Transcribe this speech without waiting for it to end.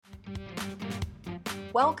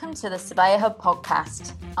Welcome to the Surveyor Hub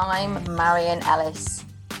podcast. I'm Marion Ellis.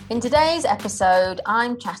 In today's episode,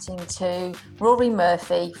 I'm chatting to Rory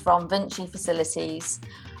Murphy from Vinci Facilities,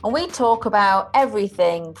 and we talk about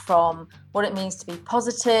everything from what it means to be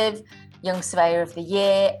positive, Young Surveyor of the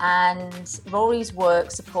Year, and Rory's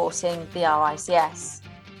work supporting the RICS.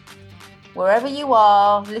 Wherever you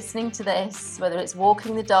are listening to this, whether it's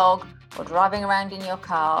walking the dog or driving around in your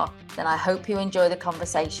car, then I hope you enjoy the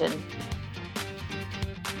conversation.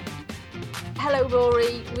 Hello,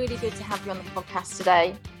 Rory. Really good to have you on the podcast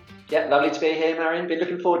today. Yeah, lovely to be here, Marion. Been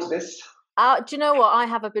looking forward to this. Do you know what? I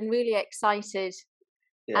have. I've been really excited.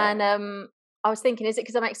 Yeah. And I was thinking, is it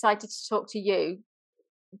because I'm excited to talk to you?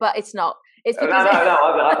 But it's not. It's because No.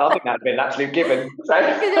 I think that's been actually given. So.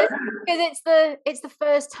 because it's the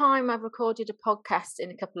first time I've recorded a podcast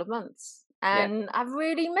in a couple of months, and I've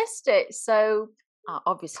really missed it. So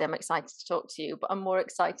obviously, I'm excited to talk to you, but I'm more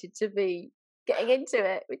excited to be getting into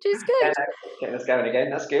it, which is good. Yeah, getting us going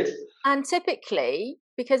again. That's good. And typically,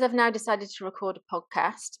 because I've now decided to record a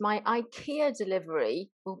podcast, my IKEA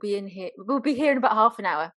delivery will be here in about half an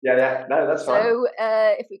hour. Yeah. No, that's fine. So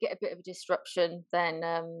if we get a bit of a disruption, then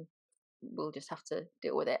we'll just have to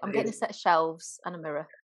deal with it. I'm getting a set of shelves and a mirror.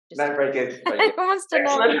 No, very good. Everyone wants to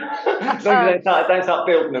know. As long as don't start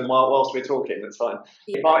building them whilst we're talking, that's fine.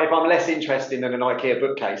 Yeah. If I'm less interesting than an IKEA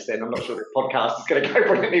bookcase, then I'm not sure this podcast is going to go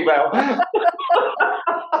brilliantly well.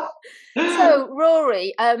 So,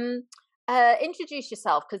 Rory, introduce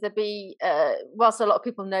yourself, because there'll be, whilst a lot of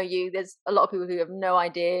people know you, there's a lot of people who have no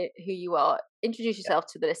idea who you are. Introduce yourself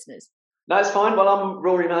to the listeners. No, it's fine. Well, I'm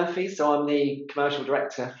Rory Murphy, so I'm the Commercial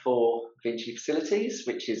Director for Vinci Facilities,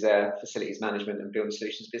 which is a facilities management and building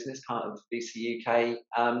solutions business, part of VC UK.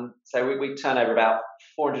 So we turn over about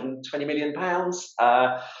 £420 million.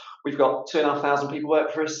 We've got 2,500 people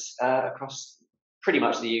work for us across pretty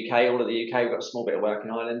much the UK, all of the UK. We've got a small bit of work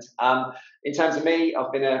in Ireland. In terms of me,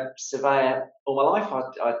 I've been a surveyor all my life.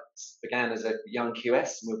 I began as a young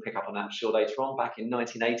QS, and we'll pick up on that I'm sure later on, back in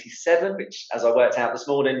 1987, which, as I worked out this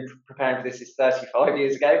morning, preparing for this, is 35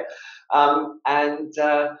 years ago. And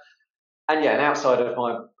outside of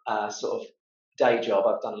my sort of day job,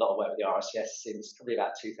 I've done a lot of work with the RICS since probably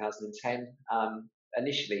about 2010.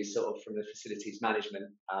 Initially, sort of from the facilities management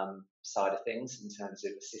side of things, in terms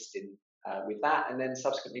of assisting with that, and then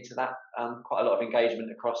subsequently to that, quite a lot of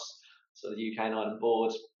engagement across sort of the UK and Ireland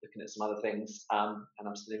board, looking at some other things, and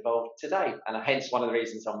I'm still involved today, and hence one of the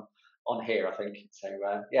reasons I'm on here, I think.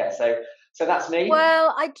 So that's me.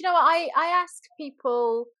 Well, I ask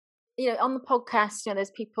people, on the podcast,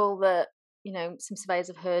 there's people that some surveyors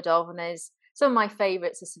have heard of, and there's some of my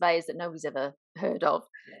favourites are surveyors that nobody's ever heard of,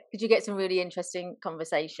 because you get some really interesting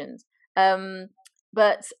conversations.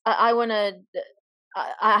 But I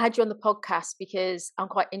had you on the podcast because I'm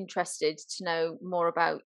quite interested to know more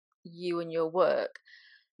about you and your work.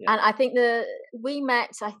 Yeah. And I think we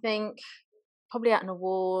met, I think, probably at an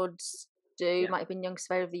awards might have been Young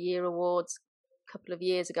Surveyor of the Year awards a couple of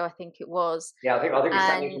years ago, I think it was. Yeah, I think we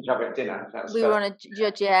sat next to each other at dinner. We were on a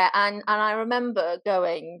judge, and I remember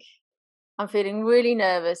going, I'm feeling really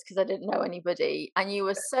nervous because I didn't know anybody, and you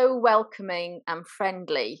were so welcoming and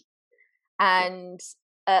friendly, and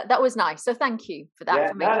that was nice. So thank you for that,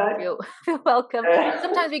 for making me feel welcome.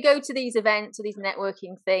 Sometimes we go to these events or these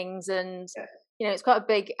networking things, and it's quite a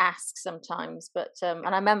big ask sometimes. But and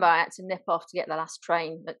I remember I had to nip off to get the last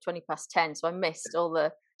train at 10:20, so I missed all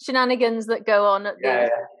the shenanigans that go on at the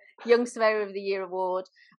Young Surveyor of the Year award.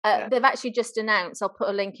 They've actually just announced. I'll put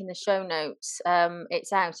a link in the show notes.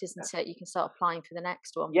 It's out, isn't it? You can start applying for the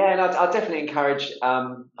next one. Yeah, and I'll definitely encourage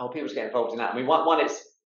people to get involved in that. I mean, one it's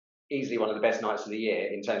easily one of the best nights of the year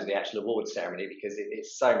in terms of the actual award ceremony, because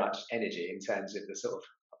it's so much energy in terms of the sort of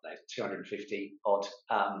 250 odd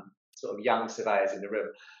sort of young surveyors in the room.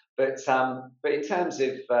 But in terms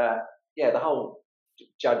of the whole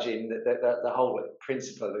judging, the whole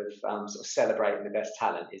principle of sort of celebrating the best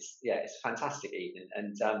talent is it's a fantastic evening,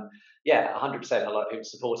 and 100% a lot of people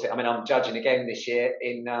support it. I mean, I'm judging again this year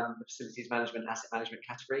in the facilities management, asset management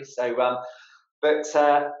category. So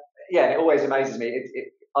it always amazes me.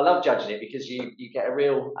 I love judging it because you get a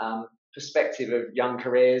real perspective of young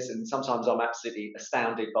careers, and sometimes I'm absolutely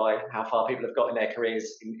astounded by how far people have got in their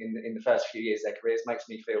careers in the first few years of their careers. Makes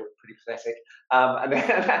me feel pretty pathetic. And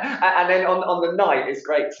then on the night, it's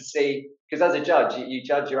great to see, because as a judge, you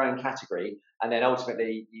judge your own category, and then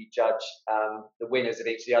ultimately you judge the winners of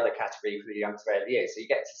each of the other category for the Young Surveyor of the Year. So you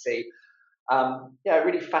get to see a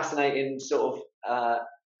really fascinating sort of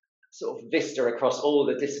vista across all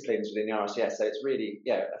the disciplines within the RICS. So it's really,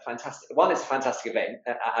 a fantastic, one, it's a fantastic event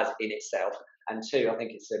as in itself. And two, I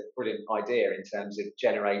think it's a brilliant idea in terms of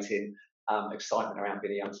generating excitement around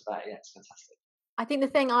being a young surveyor. Yeah, it's fantastic. I think the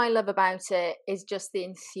thing I love about it is just the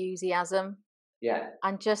enthusiasm. Yeah.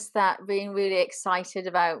 And just that being really excited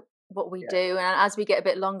about what we do. And as we get a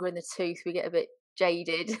bit longer in the tooth, we get a bit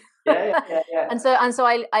jaded. Yeah. And so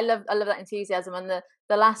I love that enthusiasm. And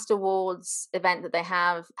the last awards event that they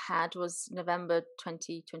had was November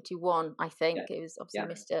 2021, I think. It was obviously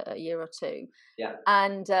missed a year or two. Yeah.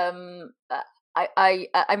 And I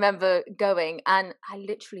remember going, and I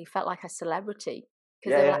literally felt like a celebrity,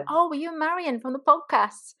 because they were like, "Oh, were you Marion from the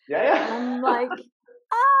podcast?" Yeah. And I'm like,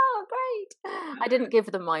 "Oh, great!" I didn't give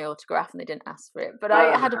them my autograph, and they didn't ask for it, but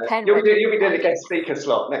I had a pen. You'll be doing a guest speaker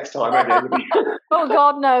slot next time, won't you? Oh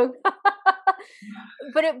God, no.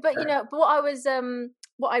 But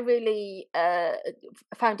what I really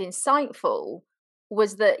found insightful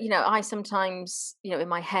was that, I sometimes, in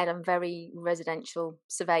my head, I'm very residential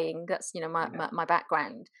surveying. That's, my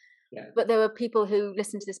background. Yeah. But there were people who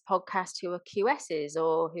listen to this podcast who are QSs,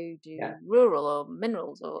 or who do rural or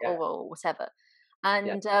minerals or whatever.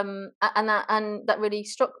 And that really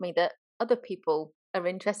struck me, that other people are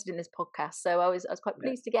interested in this podcast. So I was quite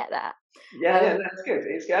pleased to get that. Yeah, that's good.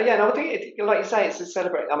 No, I think like you say, it's a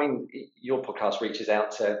celebrate. I mean, your podcast reaches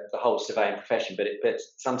out to the whole surveying profession, but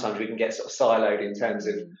sometimes we can get sort of siloed in terms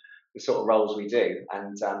of the sort of roles we do.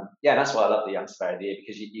 And that's why I love the Young Surveyor of the Year,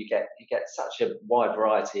 because you get such a wide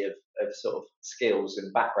variety of sort of skills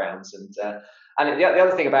and backgrounds. And the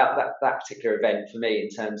other thing about that particular event for me, in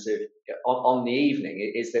terms of on the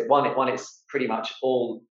evening, is that one it's pretty much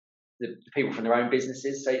all the people from their own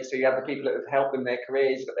businesses. So you have the people that have helped them in their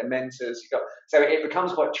careers, you've got their mentors, so it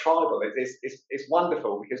becomes quite tribal. It's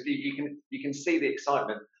wonderful, because you can see the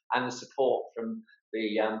excitement and the support from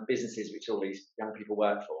the businesses which all these young people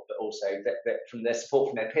work for, but also that from their support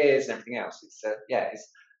from their peers and everything else. It's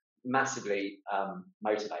massively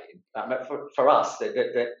motivating for us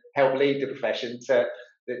that help lead the profession, to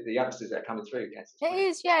the youngsters that are coming through. Yes,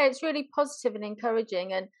 it's really positive and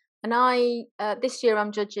encouraging. And I this year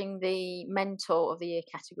I'm judging the Mentor of the Year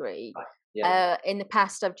category. Right. In the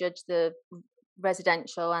past, I've judged the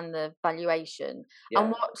residential and the valuation.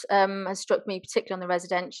 And what has struck me particularly on the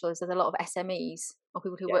residential is there's a lot of SMEs, or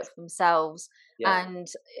people who work for themselves. And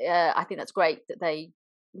I think that's great that they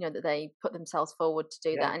put themselves forward to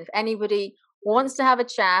do that. And if anybody wants to have a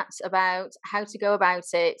chat about how to go about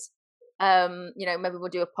it, maybe we'll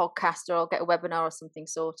do a podcast, or I'll get a webinar or something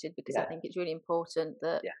sorted, because I think it's really important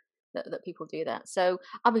that that people do that. So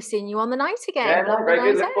I'll be seeing you on the night again. Yeah, no,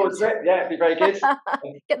 very good. Look forward to it. Yeah, it'd be very good.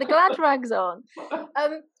 Get the glad rags on.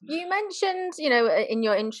 You mentioned, in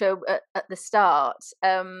your intro at the start,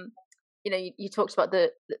 you talked about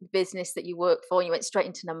the business that you work for, and you went straight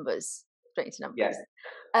into numbers. Yes.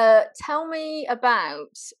 Tell me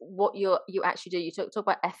about what you actually do. You talk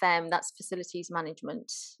about FM. That's facilities management.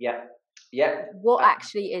 Yeah. What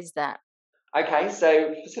actually is that? Okay,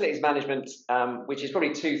 so facilities management, which is probably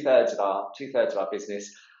 2/3 of our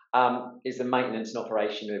business, is the maintenance and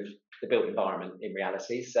operation of the built environment in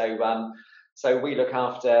reality. So we look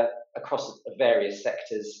after across various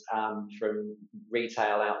sectors, from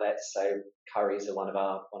retail outlets. So Currys are one of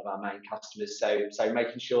our main customers. So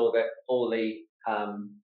making sure that all the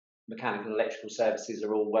mechanical and electrical services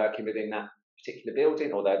are all working within that particular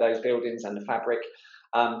building, or those buildings, and the fabric.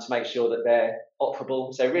 To make sure that they're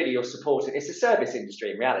operable. So really, you're supporting. It's a service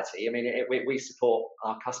industry in reality. I mean, we support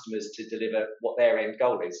our customers to deliver what their end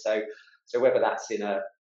goal is. So whether that's in a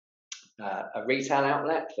retail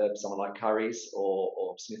outlet for someone like Currys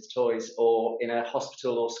or Smith Toys, or in a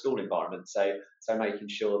hospital or school environment. So making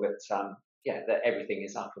sure that that everything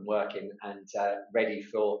is up and working and ready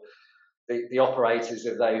for the operators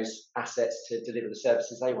of those assets to deliver the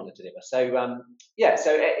services they want to deliver. So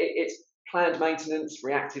it's planned maintenance,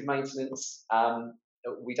 reactive maintenance.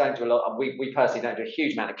 We don't do a lot. We personally don't do a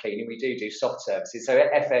huge amount of cleaning. We do soft services. So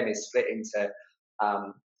FM is split into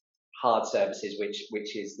hard services,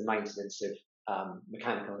 which is the maintenance of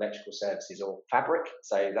mechanical and electrical services, or fabric.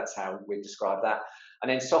 So that's how we describe that. And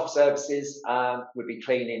then soft services would be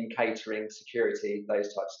cleaning, catering, security,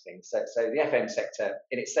 those types of things. So the FM sector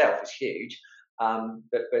in itself is huge,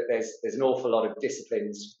 but there's an awful lot of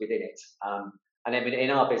disciplines within it. And then in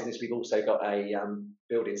our business, we've also got a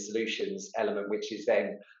building solutions element, which is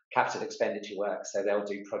then capital expenditure work. So they'll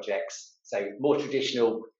do projects, so more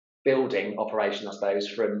traditional building operation, I suppose,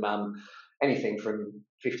 from anything from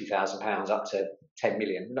 £50,000 up to 10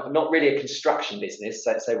 million. Not really a construction business.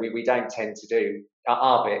 So we don't tend to do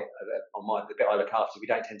our bit the bit I look after. We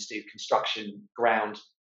don't tend to do construction, ground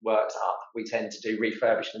works up. We tend to do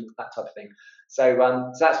refurbishment, that type of thing. So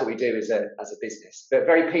that's what we do as a business, but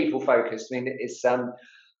very people focused. I mean, it's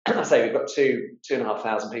I say we've got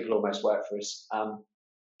 2,500 people almost work for us,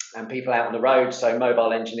 and people out on the road. So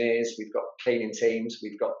mobile engineers, we've got cleaning teams,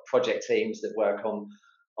 we've got project teams that work on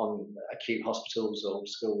acute hospitals or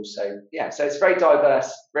schools. So yeah, so it's very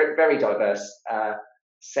diverse, very diverse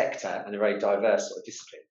sector, and a very diverse sort of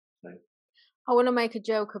discipline. So. I want to make a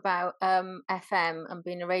joke about FM and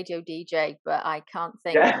being a radio DJ, but I can't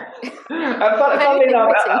think. Yeah. Funnily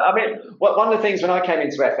enough, I mean, one of the things when I came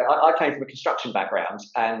into FM, I came from a construction background,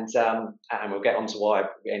 and we'll get on to why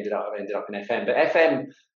we ended up in FM. But FM,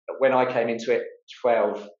 when I came into it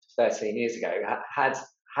 12, 13 years ago,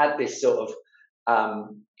 had this sort of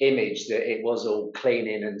image that it was all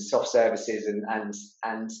cleaning and soft services, and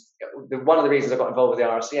one of the reasons I got involved with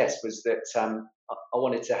the RICS was that I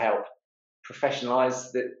wanted to help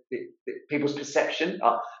professionalise the people's perception.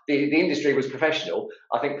 The industry was professional.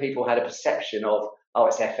 I think people had a perception of, oh,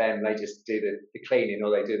 it's FM, they just do the cleaning, or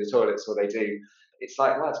they do the toilets, or they do. It's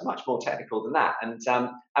like, well, it's much more technical than that. And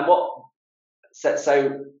what so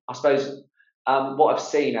I suppose what I've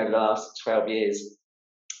seen over the last 12 years,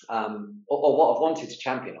 or what I've wanted to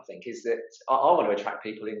champion, I think, is that I want to attract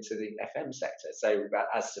people into the FM sector. So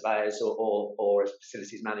as surveyors or as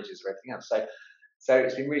facilities managers or everything else. So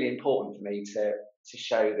it's been really important for me to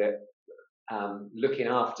show that looking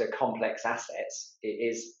after complex assets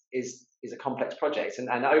is a complex project,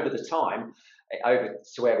 and over the time, over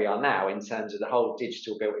to where we are now in terms of the whole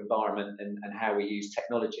digital built environment and how we use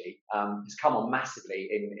technology has come on massively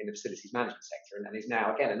in the facilities management sector, and is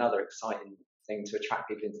now again another exciting thing to attract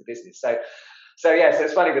people into the business. So yeah, so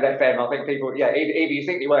it's funny with FM. I think people, yeah, either you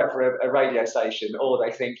think you work for a radio station, or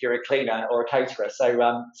they think you're a cleaner or a caterer. So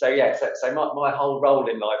my whole role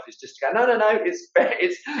in life is just to go, no,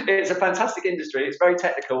 it's a fantastic industry. It's very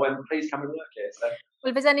technical, and please come and work here. So. Well,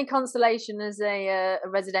 if there's any consolation as a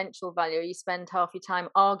residential valuer, you spend half your time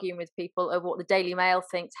arguing with people over what the Daily Mail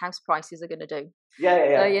thinks house prices are going to do.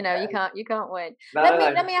 Yeah. So you can't win. No,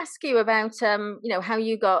 let me ask you about how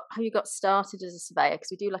you got started as a surveyor, because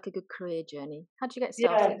we do like a good career journey. How did you get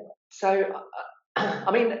started? Yeah. So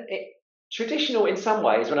I mean, traditional in some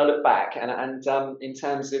ways when I look back, and in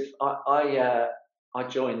terms of I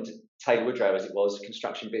joined Taylor Woodrow, as it was,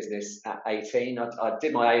 construction business at 18. I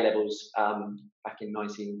did my A-levels back in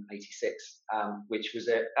 1986, which was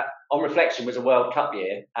on reflection was a World Cup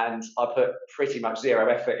year, and I put pretty much zero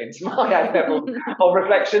effort into my A-level on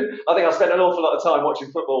reflection. I think I spent an awful lot of time watching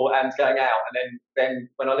football and going out, and then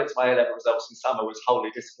when I looked at my A-level results in summer, I was wholly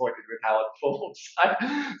disappointed with how I performed.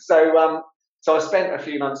 So I spent a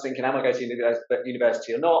few months thinking, am I going to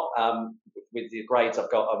university or not? With the grades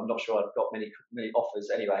I've got, I'm not sure I've got many offers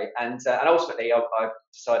anyway. And ultimately, I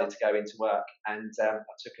decided to go into work, and I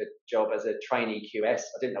took a job as a trainee QS.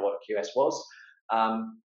 I didn't know what a QS was,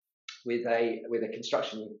 with a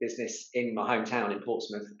construction business in my hometown in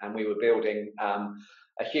Portsmouth, and we were building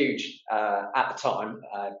a huge, at the time,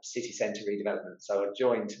 city centre redevelopment. So I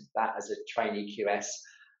joined that as a trainee QS,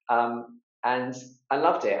 and I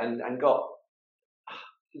loved it, and got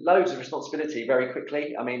loads of responsibility very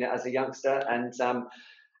quickly. I mean, as a youngster, and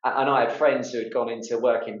I had friends who had gone into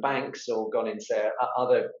work in banks or gone into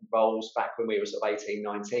other roles back when we were sort of 18,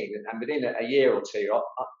 19, and within a year or two,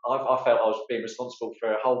 I felt I was being responsible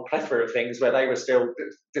for a whole plethora of things where they were still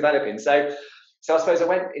developing. So I suppose I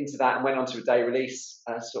went into that and went on to a day release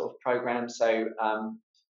sort of program. So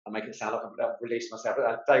I make it sound like I've released myself,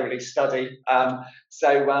 a day release study.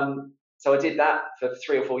 So I did that for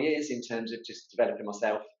 3 or 4 years in terms of just developing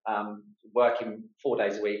myself, working 4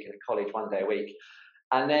 days a week, and at college 1 day a week.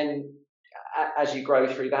 And then as you grow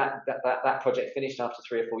through that project finished after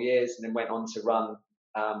 3 or 4 years, and then went on to run,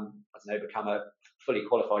 become a fully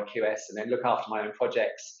qualified QS, and then look after my own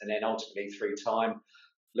projects, and then ultimately through time,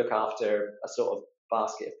 look after a sort of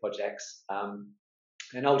basket of projects.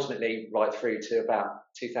 And ultimately right through to about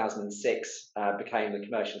 2006, became the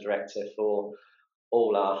commercial director for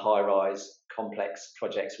all our high-rise complex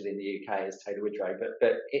projects within the UK as Taylor Woodrow.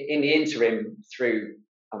 But in the interim, through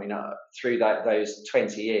those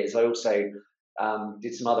 20 years, I also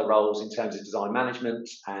did some other roles in terms of design management,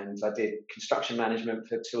 and I did construction management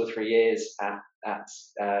for 2 or 3 years at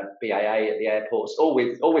BAA at the airports, all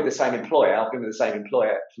with the same employer. I've been with the same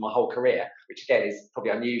employer for my whole career, which again is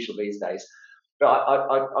probably unusual these days. But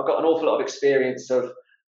I got an awful lot of experience of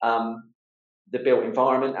the built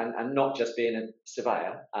environment, and not just being a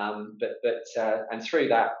surveyor, and through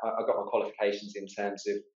that I got my qualifications in terms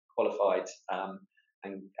of qualified,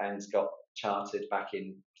 and got chartered back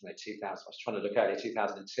in 2000. I was trying to look earlier,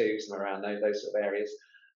 2002, somewhere around those sort of areas,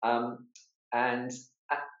 and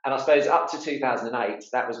I suppose up to 2008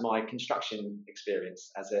 that was my construction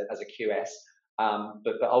experience as a QS,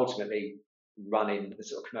 but ultimately running the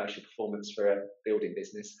sort of commercial performance for a building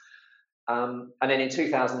business. And then in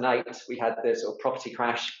 2008, we had the sort of property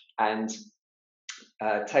crash, and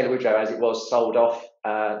Taylor Woodrow, as it was, sold off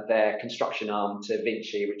their construction arm to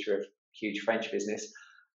Vinci, which are a huge French business.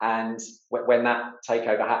 And when that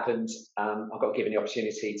takeover happened, I got given the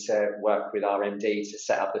opportunity to work with our MD to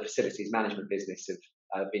set up the facilities management business of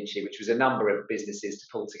Vinci, which was a number of businesses to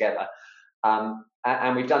pull together.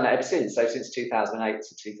 And we've done that ever since. So since 2008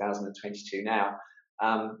 to 2022 now,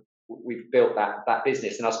 we've built that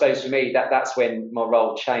business. And I suppose for me, that's when my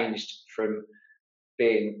role changed from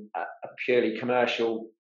being a purely commercial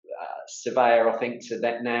surveyor, I think, to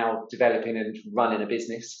that now developing and running a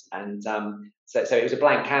business. And so it was a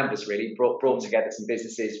blank canvas, really. Brought together some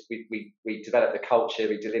businesses. We developed the culture.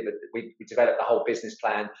 We developed the whole business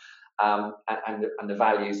plan, and the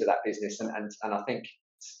values of that business. And I think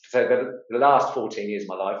so. The last 14 years of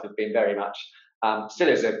my life have been very much still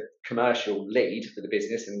as a commercial lead for the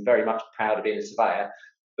business, and very much proud of being a surveyor.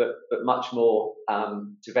 But much more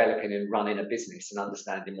developing and running a business and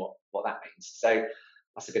understanding what that means. So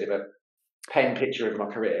that's a bit of a pen picture of my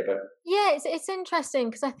career. But yeah, it's interesting,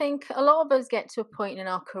 because I think a lot of us get to a point in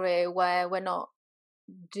our career where we're not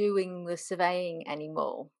doing the surveying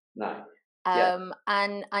anymore. No.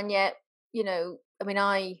 And yet, I mean,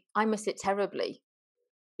 I miss it terribly.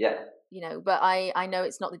 Yeah. But I know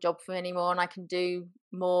it's not the job for me anymore, and I can do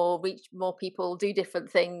more, reach more people, do different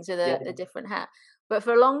things with a different hat. But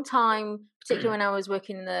for a long time, particularly when I was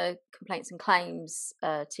working in the complaints and claims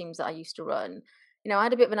teams that I used to run, I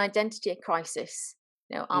had a bit of an identity crisis.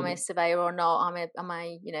 Am I a surveyor or not? Am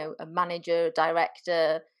I a manager, a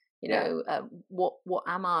director? What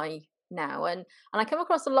am I now? And I come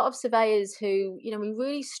across a lot of surveyors who, we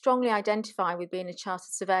really strongly identify with being a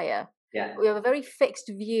chartered surveyor. Yeah. We have a very fixed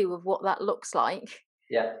view of what that looks like.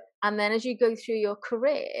 Yeah. And then as you go through your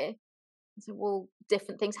career, well,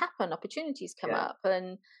 different things happen, opportunities come up.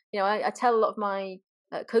 And, I tell a lot of my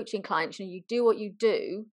coaching clients, you do what you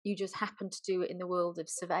do, you just happen to do it in the world of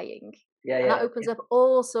surveying. And that opens up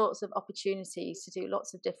all sorts of opportunities to do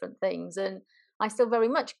lots of different things. And I still very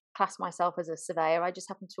much class myself as a surveyor. I just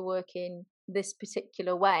happen to work in this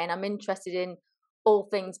particular way. And I'm interested in all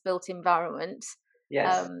things built environment.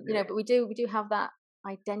 Yes. But we do have that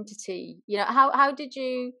identity. How did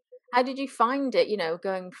you find it,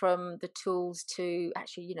 going from the tools to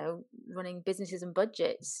actually, running businesses and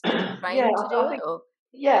budgets? Did you train to do it? Or?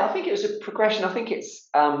 Yeah, I think it was a progression. I think it's,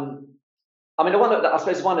 I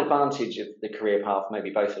suppose one advantage of the career path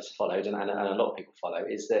maybe both of us followed, and a lot of people follow,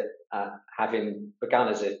 is that having begun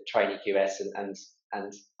as a trainee QS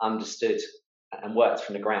and understood and worked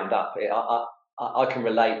from the ground up, I can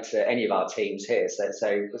relate to any of our teams here.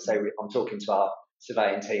 So I'm talking to our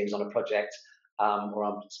surveying teams on a project, or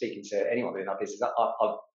I'm speaking to anyone within our business.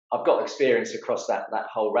 I've got experience across that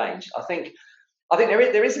whole range. I think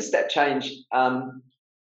there is a step change.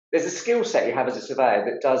 There's a skill set you have as a surveyor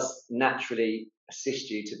that does naturally assist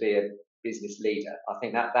you to be a business leader. I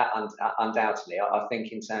think that undoubtedly. I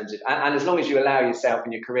think in terms of, and as long as you allow yourself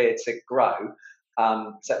in your career to grow.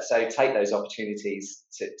 So take those opportunities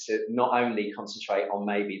to not only concentrate on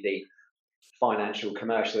maybe the financial,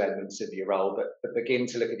 commercial elements of your role, but begin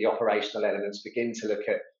to look at the operational elements, begin to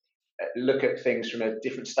look at things from a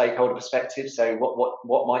different stakeholder perspective. So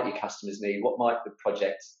what might your customers need? What might the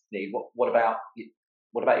project need? What about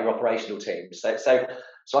your operational teams? So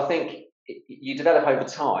I think you develop over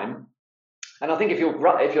time, and I think if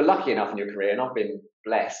you're lucky enough in your career, and I've been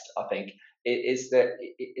blessed, I think, is that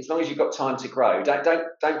as long as you've got time to grow,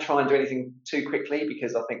 don't try and do anything too quickly,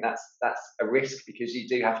 because I think that's a risk, because you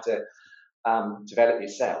do have to develop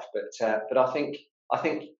yourself. But I think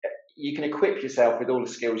you can equip yourself with all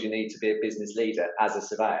the skills you need to be a business leader as a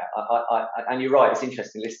surveyor. And you're right, it's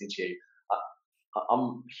interesting listening to you.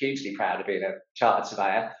 I'm hugely proud of being a chartered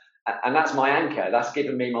surveyor, and that's my anchor. That's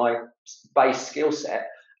given me my base skill set.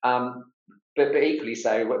 But equally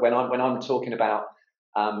so, when I'm talking about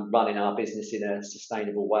running our business in a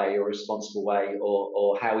sustainable way or a responsible way,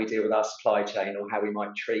 or how we deal with our supply chain, or how we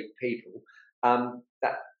might treat people,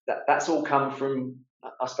 that's all come from,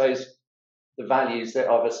 I suppose, the values that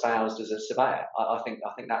I've espoused as a surveyor. I think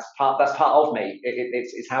that's part of me.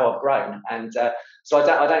 It's how I've grown, and so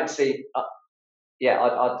I don't see.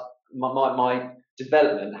 My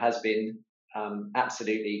development has been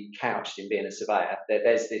absolutely couched in being a surveyor.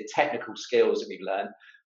 There's the technical skills that we've learned,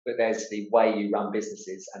 but there's the way you run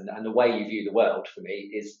businesses and the way you view the world, for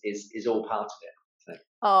me, is all part of it. So.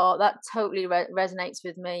 Oh, that totally resonates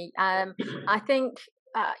with me. I think,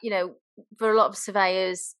 for a lot of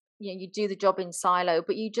surveyors, you do the job in silo,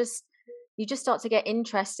 but you just, you just start to get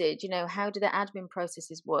interested, how do the admin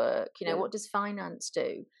processes work? What does finance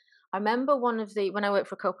do? I remember when I worked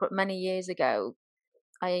for a corporate many years ago,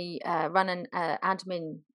 I ran an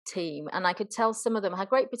admin team, and I could tell some of them had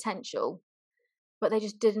great potential, but they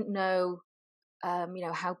just didn't know,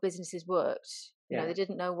 how businesses worked. They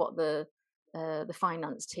didn't know what the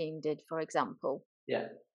finance team did, for example. Yeah.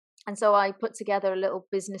 And so I put together a little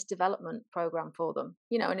business development program for them,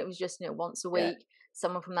 and it was just, once a week,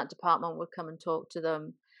 someone from that department would come and talk to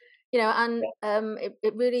them, and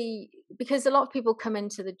it really, because a lot of people come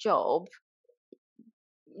into the job,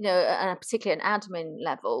 and particularly an admin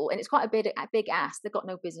level, and it's quite a big ask. They've got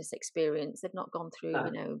no business experience. They've not gone through,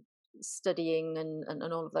 studying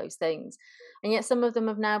and all of those things. And yet some of them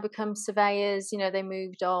have now become surveyors, they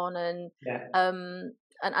moved on. And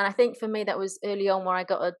I think for me, that was early on where I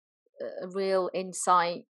got a real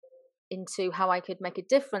insight into how I could make a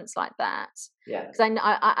difference like that. Yeah. Because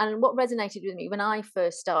and what resonated with me when I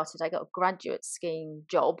first started, I got a graduate scheme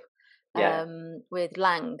job with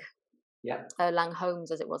Lang. Lang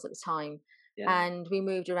Homes, as it was at the time. And we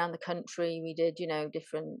moved around the country. We did,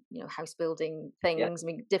 different, house building things,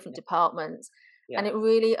 different departments. And it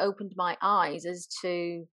really opened my eyes as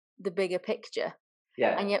to the bigger picture.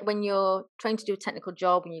 And yet when you're trying to do a technical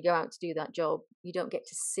job and you go out to do that job, you don't get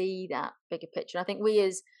to see that bigger picture. And I think we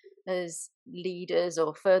as leaders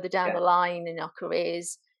or further down the line in our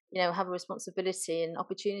careers, have a responsibility and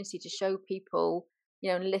opportunity to show people,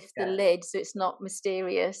 and lift the lid so it's not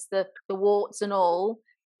mysterious, the warts and all,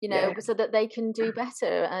 so that they can do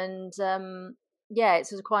better. And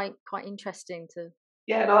it's quite interesting to.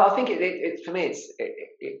 Yeah, no, I think it for me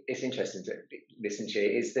it's interesting to listen to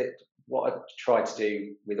you. Is that what I try to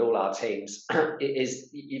do with all our teams is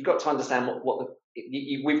you've got to understand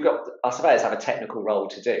we've got, our surveyors have a technical role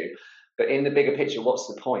to do, but in the bigger picture, what's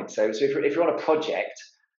the point? So if you're on a project,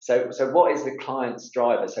 so what is the client's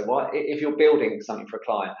driver? So if you're building something for a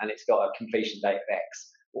client and it's got a completion date of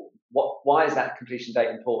X, why is that completion date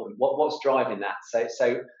important? What's driving that?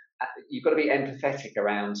 So you've got to be empathetic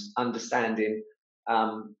around understanding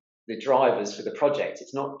the drivers for the project.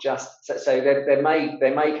 It's not just so there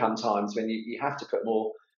may come times when you have to put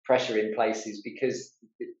more pressure in places because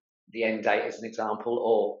the end date, as an example,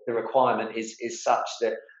 or the requirement is such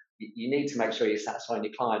that you need to make sure you're satisfying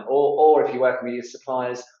your client, or if you're working with your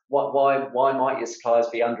suppliers, why might your suppliers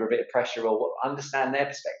be under a bit of pressure, or understand their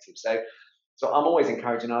perspective. So I'm always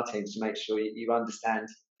encouraging our teams to make sure you understand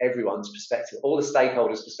everyone's perspective, all the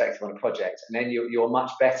stakeholders' perspective on a project, and then you're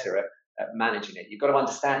much better at managing it. You've got to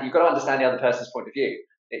understand the other person's point of view.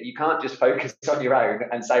 You can't just focus on your own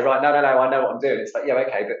and say, right, no, I know what I'm doing. It's like,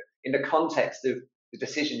 okay, but in the context of the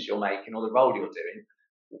decisions you're making or the role you're doing,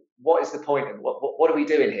 what is the point of what are we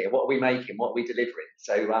doing here? What are we making? What are we delivering?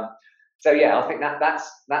 So I think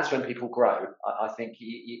that's when people grow. I think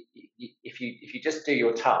if you just do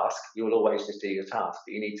your task, you'll always just do your task.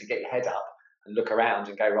 But you need to get your head up and look around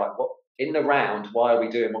and go, right, what in the round? Why are we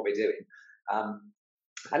doing what we're doing?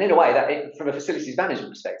 And in a way, from a facilities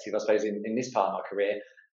management perspective, I suppose in this part of my career,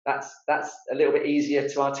 that's a little bit easier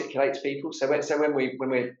to articulate to people. So when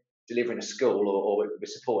we're delivering a school or we're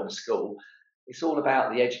supporting a school, it's all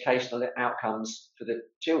about the educational outcomes for the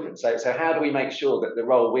children. So how do we make sure that the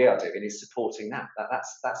role we are doing is supporting that?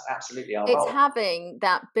 That's absolutely our role. It's having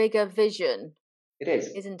that bigger vision. It is,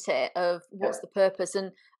 isn't it? Of what's the purpose,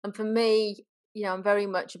 and for me, I'm very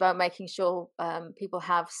much about making sure people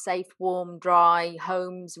have safe, warm, dry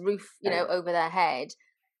homes, roof, over their head.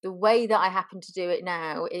 The way that I happen to do it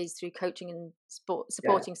now is through coaching and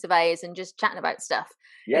supporting surveyors and just chatting about stuff.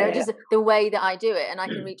 Just the way that I do it, and I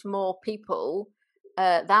can reach more people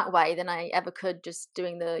that way than I ever could just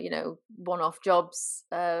doing the one-off jobs,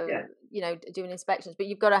 doing inspections. But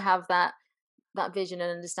you've got to have that vision and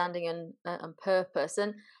understanding and purpose.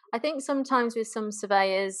 And I think sometimes with some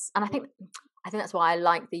surveyors, and I think that's why I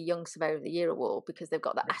like the Young Surveyor of the Year award, because they've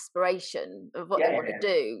got the aspiration of what they want to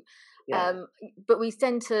do. But we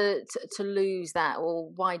tend to lose that.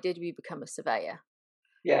 Well, why did we become a surveyor?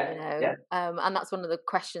 And that's one of the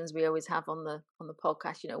questions we always have on the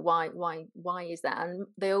podcast. Why is that? And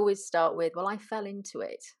they always start with, well, I fell into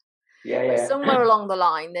it. But somewhere along the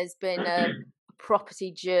line, there's been a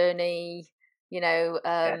property journey,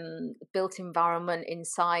 built environment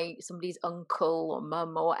insight, somebody's uncle or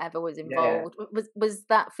mum or whatever was involved. Was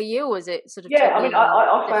that for you, or was it sort of I mean,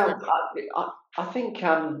 I found I think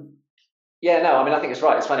I think it's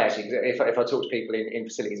right. It's funny actually, because if I talk to people in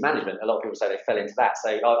facilities management, a lot of people say they fell into that. So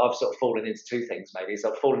I've sort of fallen into two things maybe.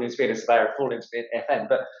 So I've fallen into being a surveyor, I've fallen into being FM,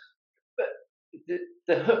 but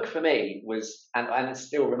the hook for me was, and it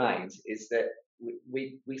still remains, is that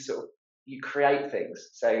we sort of you create things.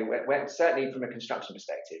 So certainly from a construction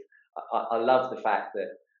perspective, I love the fact that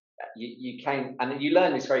you came, and you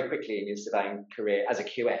learn this very quickly in your surveying career as a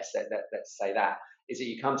QS. Let's say that is that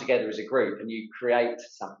you come together as a group and you create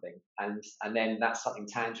something, and then that's something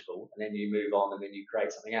tangible, and then you move on, and then you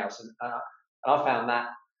create something else. And I found that,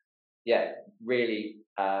 yeah, really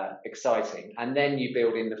exciting. And then you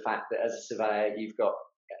build in the fact that as a surveyor, you've got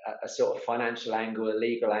a sort of financial angle, a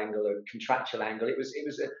legal angle, a contractual angle. It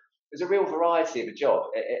was a real variety of a job,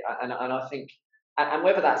 and I think, and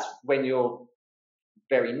whether that's when you're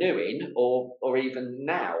very new in, or even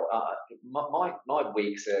now, my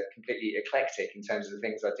weeks are completely eclectic in terms of the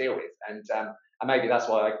things I deal with, and maybe that's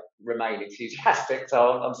why I remain enthusiastic.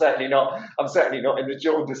 So I'm certainly not in the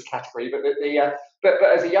jaundice category, but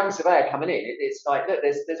as a young surveyor coming in, it's like, look,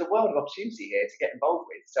 there's a world of opportunity here to get involved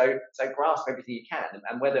with. So grasp everything you can,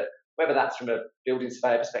 and whether that's from a building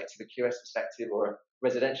surveyor perspective, a QS perspective, or a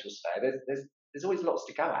residential surveyor, there's always lots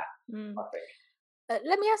to go at. I think.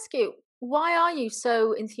 Let me ask you, why are you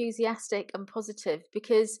so enthusiastic and positive?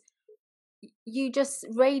 Because you just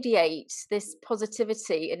radiate this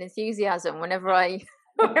positivity and enthusiasm whenever I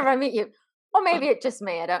meet you. Or maybe it's just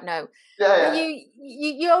me, I don't know. Yeah. But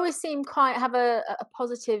you always seem have a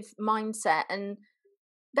positive mindset, and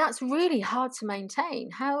that's really hard to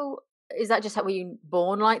maintain. How is that? Just how were you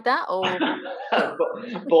born like that, or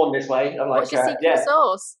born this way? I'm like, what's your secret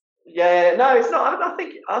sauce? Yeah, no, it's not. I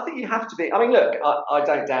think you have to be. I mean, look, I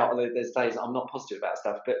don't doubt that there's days I'm not positive about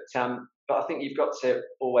stuff, but I think you've got to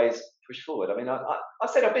always push forward. I mean, I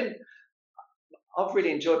said I've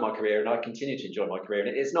really enjoyed my career, and I continue to enjoy my career,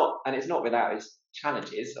 and it's not without its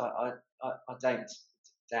challenges. I don't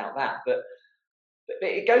doubt that, but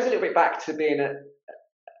it goes a little bit back to being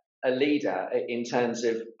a leader in terms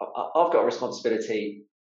of I've got a responsibility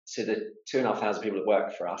to the 2,500 people that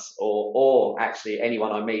work for us, or actually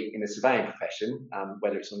anyone I meet in the surveying profession,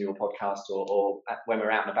 whether it's on your podcast or when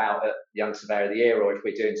we're out and about at Young Surveyor of the Year, or if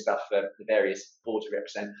we're doing stuff for the various boards we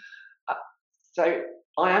represent. So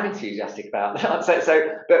I am enthusiastic about that.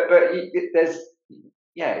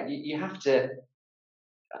 You have to.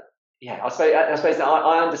 I suppose that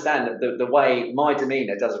I understand that the way my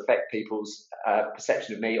demeanour does affect people's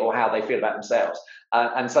perception of me or how they feel about themselves,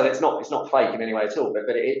 and so it's not fake in any way at all.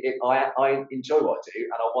 But I enjoy what I do,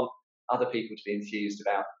 and I want other people to be enthused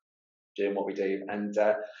about doing what we do. And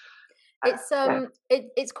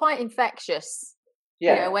it's quite infectious.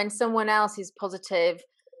 Yeah. You know, when someone else is positive,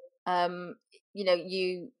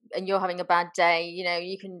 you're having a bad day,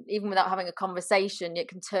 you can, even without having a conversation, it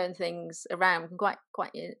can turn things around. Quite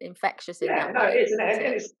infectious in that way. It is,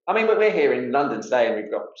 isn't it? I mean, we're here in London today, and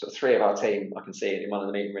we've got sort of three of our team. I can see it in one of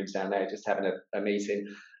the meeting rooms down there, just having a meeting.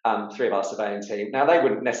 Three of our surveying team. Now, they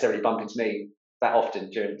wouldn't necessarily bump into me that often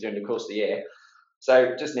during the course of the year,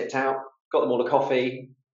 so just nipped out, got them all a coffee.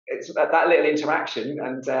 It's that little interaction,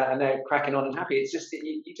 and they're cracking on and happy. It's just that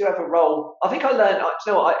you do have a role. I think I learned,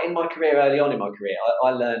 in my career, early on in my career, I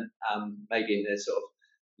learned maybe in the sort of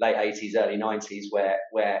late 80s, early 90s,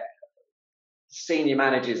 where senior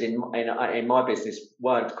managers in my business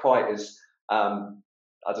weren't quite as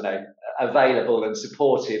available and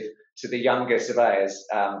supportive to the younger surveyors,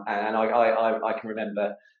 and I can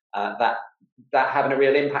remember that having a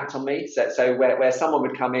real impact on me. So where someone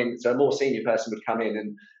would come in, so a more senior person would come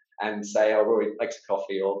in and say, "Oh, Rory, makes a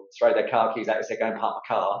coffee," or throw their car keys out and say, "Go and park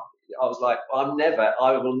my car." I was like, I will never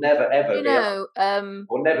ever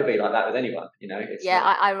will never be like that with anyone.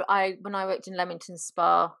 I when I worked in Leamington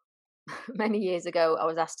Spa many years ago, I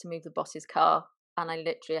was asked to move the boss's car, and I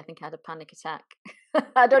think I had a panic attack.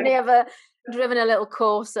 I'd only ever driven a little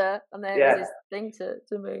Corsa, and there was this thing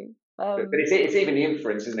to move. But it's even the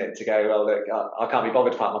inference, isn't it, to go, well, look, I can't be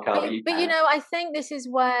bothered to park my car, but I think this is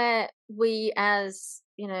where we, as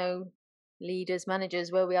leaders,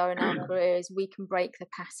 managers, where we are in our careers, we can break the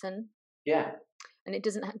pattern. Yeah. And it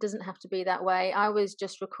doesn't have to be that way. I was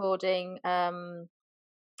just recording a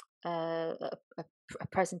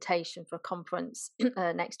presentation for a conference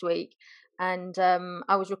next week, and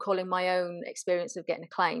I was recalling my own experience of getting a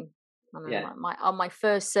claim. On my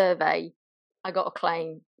first survey, I got a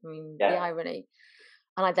claim. I mean, the irony.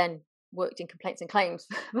 And I then worked in complaints and claims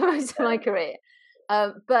for most of my career.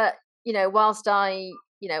 But whilst I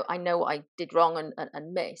know what I did wrong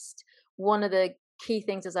and missed, one of the key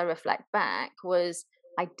things as I reflect back was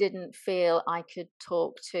I didn't feel I could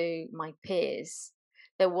talk to my peers.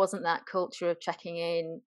 There wasn't that culture of checking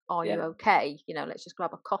in. Are you okay? Let's just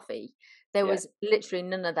grab a coffee. There was literally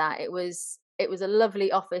none of that. It was a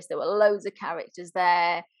lovely office. There were loads of characters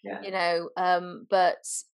there, but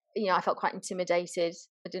I felt quite intimidated.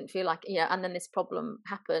 I didn't feel like, and then this problem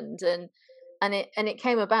happened, and it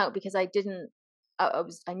came about because I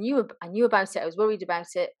knew about it. I was worried about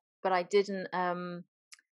it, but I didn't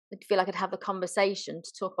feel I could have the conversation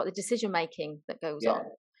to talk about the decision making that goes on,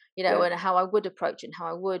 and how I would approach it and how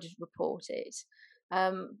I would report it.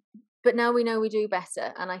 But now we know we do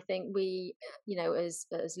better, and I think we, as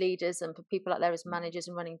leaders and for people out there as managers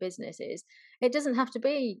and running businesses, it doesn't have to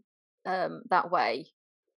be that way.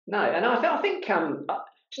 No, and I think do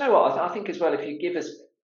you know what? I think as well, if you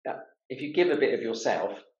give a bit of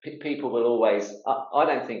yourself, people will always. I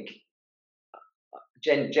don't think.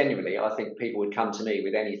 Genuinely, I think people would come to me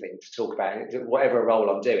with anything to talk about, whatever role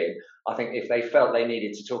I'm doing. I think if they felt they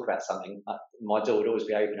needed to talk about something, my door would always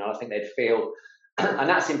be open. And I think they'd feel, and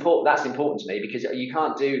that's important. That's important to me, because you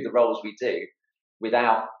can't do the roles we do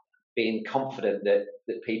without being confident that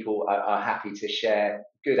people are happy to share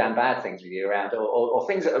good and bad things with you around, or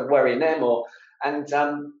things that are worrying them, and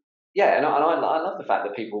I love the fact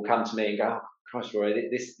that people come to me and go, "Oh, Christ, Rory,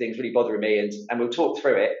 this thing's really bothering me," and we'll talk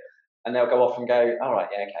through it. And they'll go off and go, all right,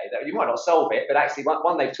 yeah, okay. You might not solve it, but actually,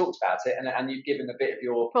 one, they've talked about it, and you've given a bit of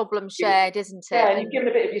your problem shared, isn't it? Yeah, and you've given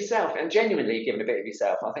a bit of yourself, and genuinely given a bit of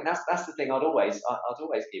yourself. I think that's the thing I'd always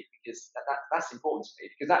give, because that's important to me,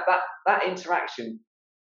 because that interaction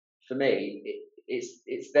for me,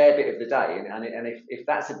 it's their bit of the day, and if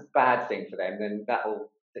that's a bad thing for them, then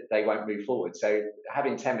they won't move forward. So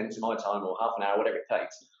having 10 minutes of my time, or half an hour, whatever it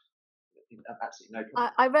takes. Absolutely no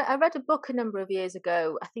problem. I read a book a number of years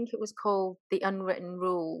ago. I think it was called The Unwritten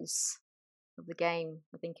Rules of the Game,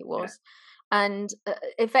 I think it was. And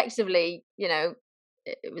effectively,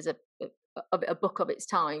 it was a book of its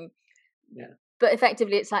time. Yeah. But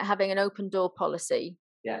effectively, it's like having an open door policy.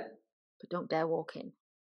 Yeah. But don't dare walk in.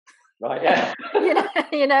 Right. Yeah. And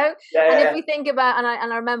if we think about,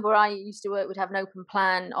 and I remember where I used to work, would have an open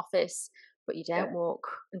plan office, but you don't walk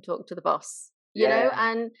and talk to the boss.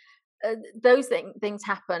 And those things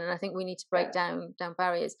happen, and I think we need to break down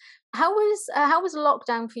barriers. How was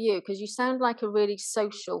lockdown for you? Because you sound like a really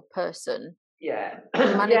social person. Yeah,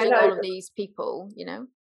 managing all of these people.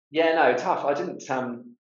 Yeah, no, tough. I didn't. I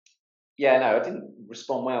didn't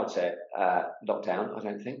respond well to lockdown, I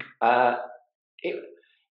don't think. I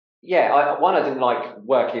didn't like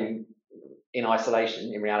working in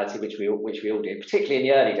isolation. In reality, which we all did, particularly in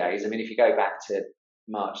the early days. I mean, if you go back to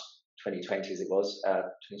March 2020, as it was,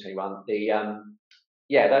 2021,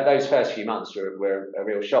 those first few months were a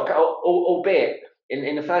real shock. Albeit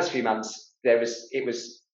in the first few months there was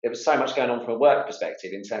so much going on from a work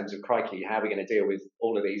perspective, in terms of, crikey, how are we going to deal with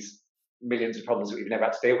all of these millions of problems that we've never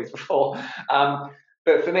had to deal with before.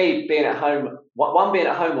 But for me, being at home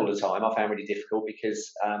all the time, I found really difficult,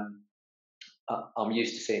 because I'm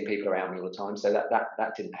used to seeing people around me all the time, so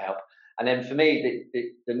that didn't help. And then for me,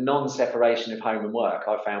 the non-separation of home and work,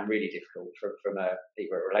 I found really difficult from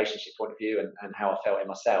either a relationship point of view, and how I felt in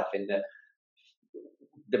myself, in that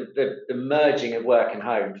the merging of work and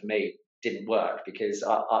home for me didn't work, because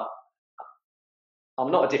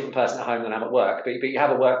I'm not a different person at home than I'm at work, but you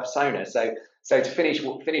have a work persona. So to finish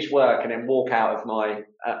work and then walk out of my,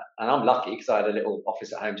 and I'm lucky because I had a little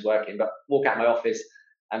office at home to work in, but walk out of my office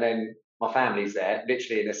and then my family's there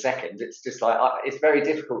literally in a second. It's just like, it's very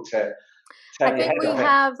difficult to turn your head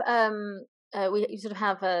off it. We sort of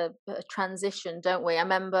have a transition, don't we? I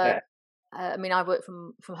remember, I've worked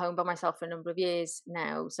from home by myself for a number of years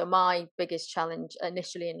now. So my biggest challenge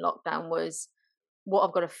initially in lockdown was, what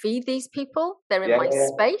I've got to feed these people. They're in my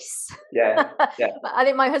space. I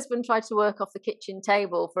think my husband tried to work off the kitchen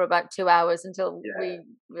table for about 2 hours until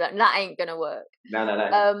that ain't gonna work.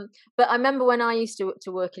 No. But I remember when I used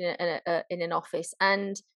to work in an office,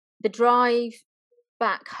 and the drive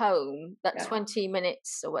back home, that 20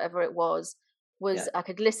 minutes or whatever it was I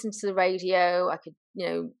could listen to the radio, I could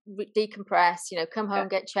decompress, come home,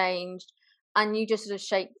 get changed, and you just sort of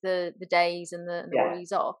shake the days and the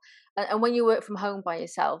worries off. And when you work from home by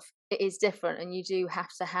yourself, it is different, and you do have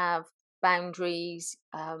to have boundaries.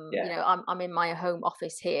 I'm in my home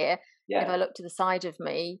office here. If I look to the side of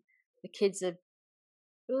me, the kids are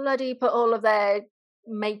bloody put all of their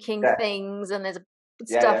making things, and there's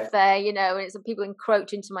stuff there, and it's people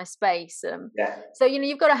encroach into my space. So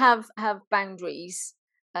you've got to have boundaries,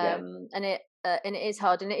 and it is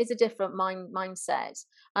hard, and it is a different mindset.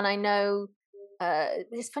 And I know.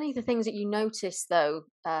 It's funny the things that you notice, though.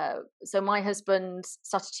 So my husband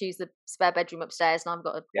started to use the spare bedroom upstairs, and I've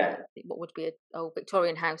got what would be an old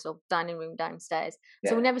Victorian house or dining room downstairs.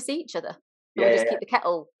 So we never see each other. We just keep the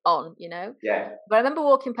kettle on, But I remember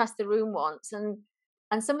walking past the room once,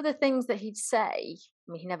 and some of the things that he'd say.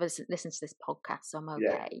 I mean, he never listens to this podcast, so I'm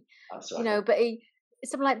okay. But it's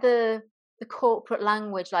something like the corporate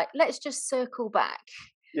language, like, let's just circle back.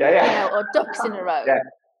 or ducks in a row, yeah,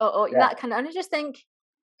 or yeah. that kind of. And I just think,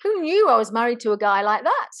 who knew I was married to a guy like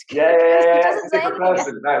that? Yeah, He it's doesn't a say different anything.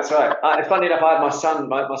 person. That's right. Funny enough, I had my son.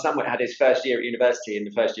 My son had his first year at university in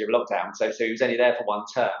the first year of lockdown, so he was only there for one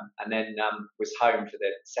term, and then was home for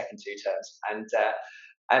the second two terms.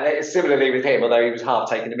 And similarly with him, although he was half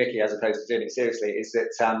taking the mickey as opposed to doing it seriously, is that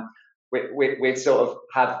we'd sort of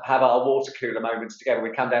have our water cooler moments together.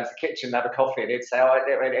 We'd come down to the kitchen and have a coffee, and he'd say,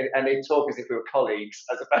 and he'd talk as if we were colleagues,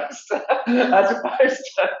 as opposed to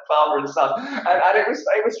father and son. And it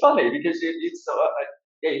was funny because you'd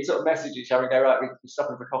sort of message each other and go, right, we're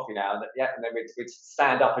stopping for coffee now, and and then we'd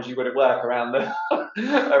stand up as you would at work around the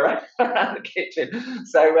around the kitchen.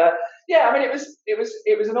 So I mean, it was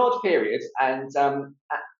an odd period, and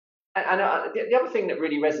the other thing that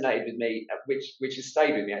really resonated with me, which has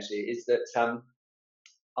stayed with me actually, is that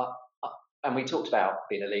and we talked about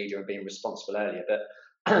being a leader and being responsible earlier, but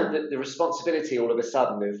the responsibility all of a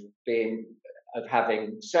sudden of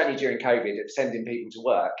having, certainly during COVID, of sending people to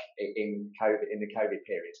work in the COVID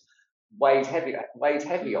period, weighed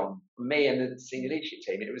heavy on me and the senior leadership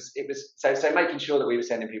team. It was so making sure that we were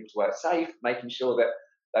sending people to work safe, making sure that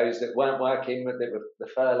those that weren't working, that were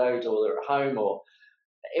furloughed or they're at home, or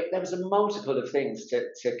there was a multiple of things to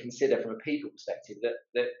consider from a people perspective that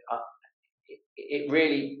it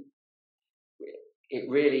really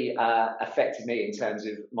affected me in terms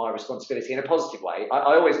of my responsibility in a positive way.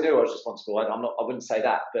 I always knew I was responsible. I wouldn't say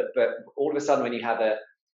that, but all of a sudden when you have a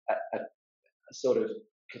sort of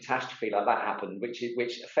catastrophe like that happen, which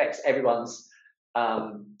affects everyone's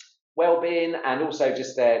well-being and also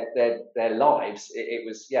just their lives, it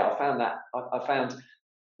was I found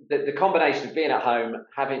the combination of being at home,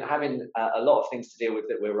 having a lot of things to deal with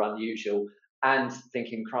that were unusual, and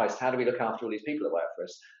thinking, Christ, how do we look after all these people that work for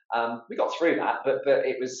us? We got through that, but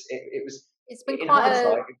it was It's been in quite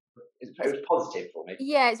hindsight, it was positive for me.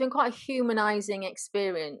 Yeah, it's been quite a humanising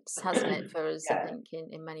experience, hasn't it, for us? I Yeah, think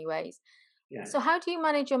in many ways. yeah, So, how do you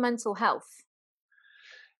manage your mental health?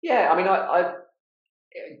 yeah. I mean, I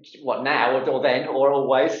what now or then or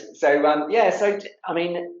always? So So I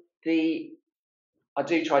mean, I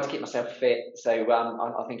do try to keep myself fit. So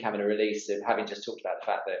I think having a release of having just talked about the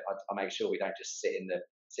fact that I make sure we don't just sit in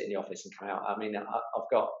the office and come out. I mean,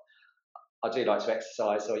 I do like to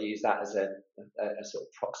exercise, so I use that as a sort of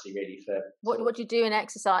proxy really for. What do you do in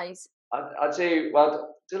exercise? I do a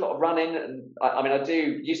lot of running, and I mean I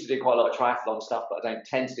used to do quite a lot of triathlon stuff, but I don't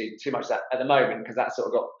tend to do too much of that at the moment because that sort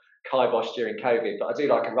of got kiboshed during COVID. But I do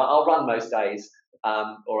like a run. I'll run most days,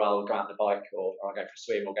 or I'll go out on the bike, or I'll go for a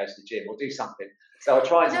swim, or go to the gym, or do something. So I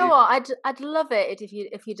try You to know do. what? I'd love it if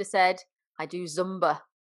you just said, I do Zumba.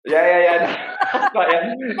 Yeah. No one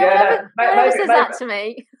ever says that to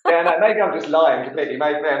me. No, maybe I'm just lying completely.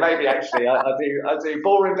 Maybe actually, I do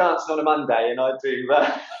ballroom dancing on a Monday, and I do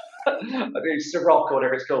I do Ciroc or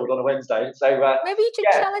whatever it's called on a Wednesday. So Maybe you should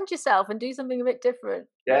challenge yourself and do something a bit different.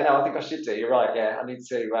 Yeah, no, I think I should do. You're right. Yeah, I need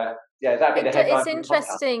to. That'd be the headline. It's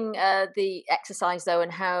interesting the exercise though,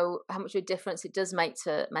 and how much of a difference it does make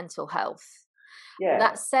to mental health. Yeah.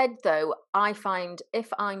 That said, though, I find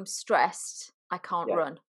if I'm stressed, I can't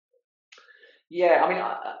run. Yeah, I mean,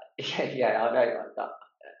 I know.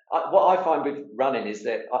 What I find with running is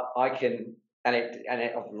that I can, and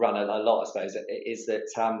I've run a lot, I suppose, is that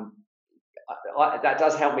that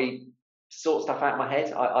does help me sort stuff out in my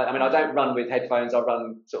head. I mean, I don't run with headphones. I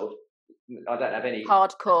run sort of. I don't have any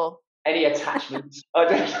hardcore. Any attachments. I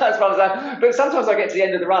don't know as far as that. But sometimes I get to the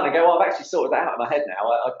end of the run and go, "Oh, I've actually sorted that out in my head now.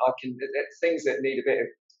 I can. It's things that need a bit of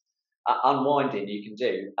unwinding you can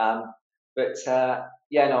do. No,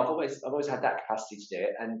 I've always had that capacity to do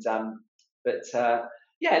it. And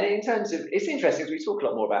and in terms of, it's interesting because we talk a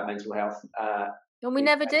lot more about mental health. And we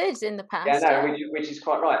never did in the past. Yeah, no, which is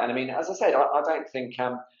quite right. And I mean, as I said, I don't think.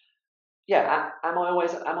 Am I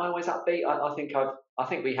always upbeat? I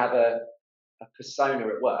think we have a persona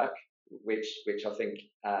at work, which I think,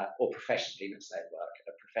 or professionally, let's say at work,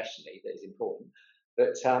 professionally, that is important.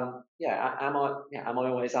 But am I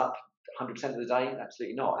always up 100% of the day?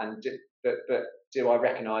 Absolutely not. And but do I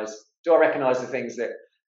recognise the things that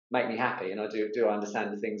make me happy, and do I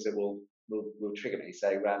understand the things that will trigger me? So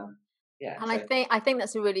And I think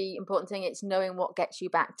that's a really important thing. It's knowing what gets you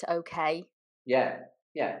back to okay. Yeah.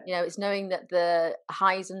 It's knowing that the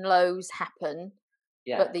highs and lows happen.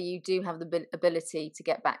 Yeah. But that you do have the ability to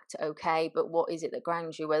get back to okay. But what is it that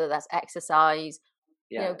grounds you? Whether that's exercise,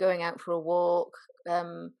 going out for a walk,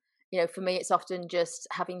 for me, it's often just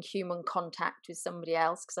having human contact with somebody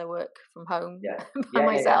else because I work from home Yeah. by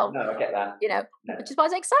myself. No, I get that. No. Which is why I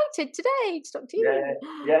was excited today to talk to you.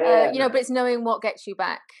 No. But it's knowing what gets you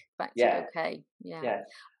back to okay. Yeah.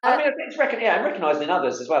 I mean, it's and recognising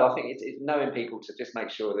others as well. I think it's knowing people to just make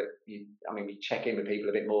sure that we check in with people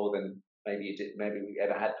a bit more than maybe we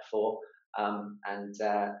ever had before.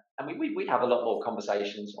 We have a lot more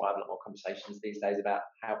conversations. I have a lot more conversations these days about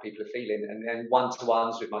how people are feeling, and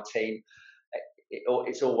one-to-ones with my team.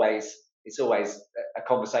 It's always a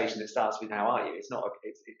conversation that starts with "How are you?" It's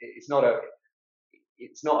not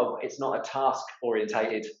a task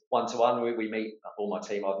orientated one-to-one. We meet, all my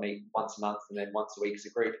team, I'd meet once a month and then once a week as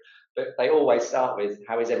a group, but they always start with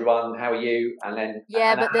 "How is everyone? How are you?" And then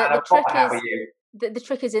but the trick "How is are you?" the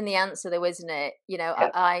trick is in the answer though, isn't it?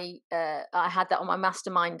 I had that on my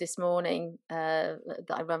mastermind this morning that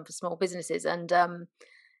I run for small businesses, and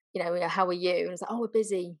how are you? And it's like, oh, we're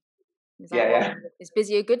busy. It's like, well, is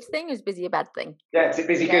busy a good thing or is busy a bad thing? Yeah, it's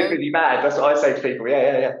busy good, busy bad. That's what I say to people.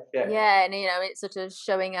 Yeah. Yeah, and it's sort of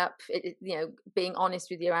showing up, being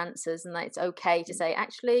honest with your answers, and that it's okay to say,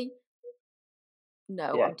 actually,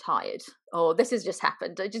 no, I'm tired, or this has just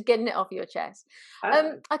happened. Just getting it off your chest.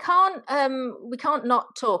 We can't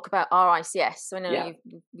not talk about RICS. So I know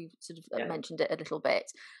you've sort of mentioned it a little bit.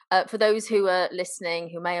 For those who are listening,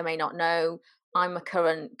 who may or may not know, I'm a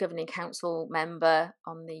current governing council member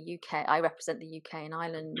on the UK. I represent the UK and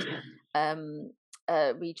Ireland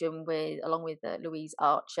region along with Louise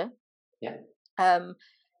Archer. Yeah.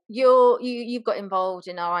 You've got involved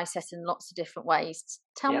in RICS in lots of different ways.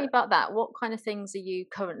 Tell me about that. What kind of things are you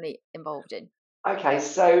currently involved in? Okay,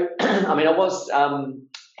 so I was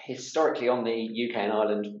historically on the UK and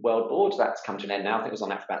Ireland World Board. That's come to an end now. I think I was on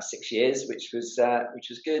that for about 6 years, which was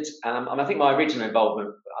good. And I think my original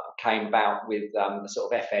involvement came about with a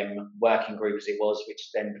sort of FM working group, as it was,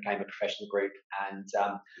 which then became a professional group, and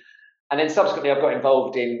then subsequently I've got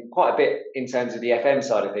involved in quite a bit in terms of the FM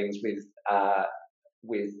side of things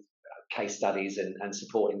with case studies and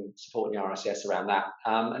supporting the RICS around that,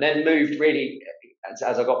 and then moved really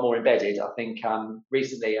as I got more embedded. I think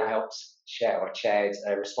recently I chaired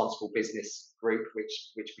a responsible business group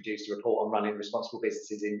which produced a report on running responsible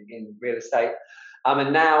businesses in real estate,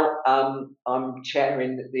 and now I'm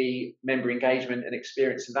chairing the member engagement and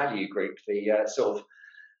experience and value group, the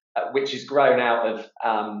which has grown out of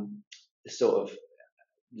the sort of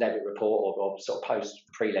Levitt report or sort of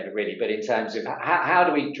pre-Levitt really, but in terms of how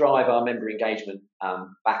do we drive our member engagement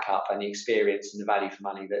back up and the experience and the value for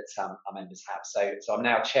money that our members have. So I'm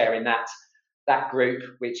now chairing that group,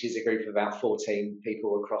 which is a group of about 14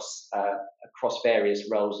 people across various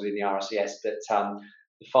roles within the RICS, but the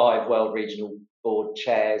 5 world regional board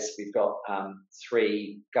chairs, we've got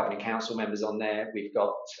 3 governing council members on there, we've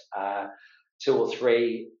got 2 or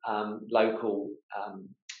 3 local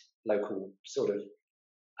sort of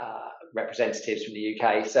representatives from the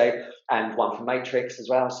UK, and 1 from Matrix as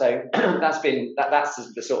well. So that's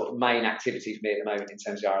the sort of main activity for me at the moment in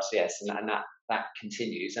terms of RICS, and that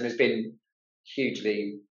continues and has been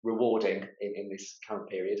hugely rewarding in this current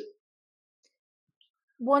period.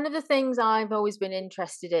 One of the things I've always been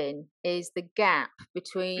interested in is the gap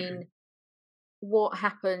between what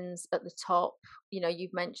happens at the top.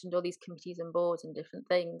 You've mentioned all these committees and boards and different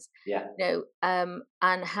things.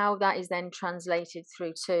 And how that is then translated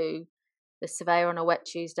through to the surveyor on a wet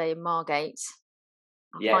Tuesday in Margate.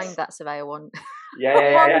 I'll find that surveyor one.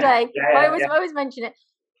 One day. I always mention it,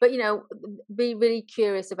 but be really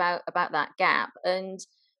curious about that gap. And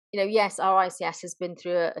yes, RICS has been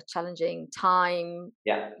through a challenging time.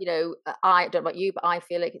 I don't know about you, but I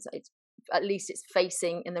feel like it's at least it's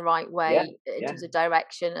facing in the right way in terms of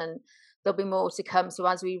direction, and there'll be more to come. So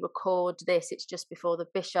as we record this, it's just before the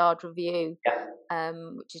Bishard review,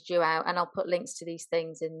 which is due out, and I'll put links to these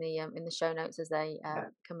things in the show notes as they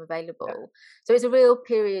become available. So it's a real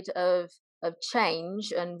period of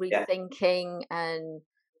change and rethinking, and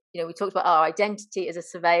we talked about our identity as a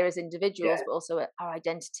surveyor, as individuals, but also our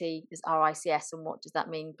identity as RICS, and what does that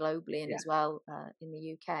mean globally and as well in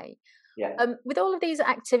the UK. With all of these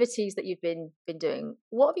activities that you've been doing,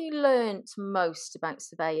 what have you learned most about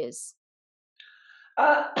surveyors?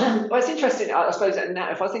 Well, it's interesting. I suppose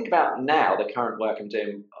now, if I think about the current work I'm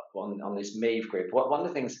doing on this MEVE group, one of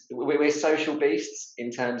the things, we're social beasts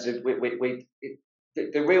in terms of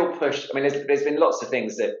the real push. I mean, there's been lots of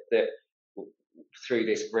things that through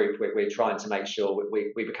this group we're trying to make sure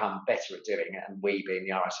we become better at doing it, and we being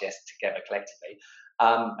the RICS together collectively,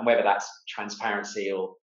 and whether that's transparency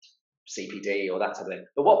or CPD or that type of thing.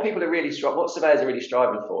 But what surveyors are really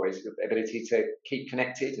striving for is the ability to keep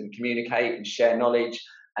connected and communicate and share knowledge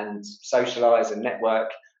and socialise and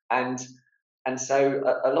network, and so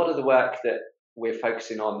a lot of the work that we're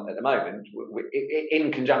focusing on at the moment,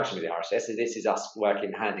 in conjunction with the RSS, so this is us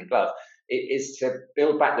working hand in glove, is to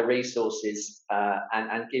build back the resources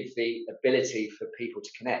and give the ability for people to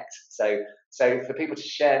connect. So for people to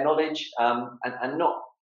share knowledge, and not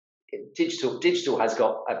digital has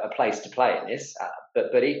got a place to play in this,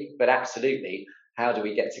 but absolutely, how do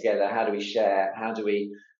we get together? How do we share? How do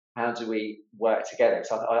we work together?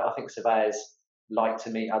 Because I think surveyors like to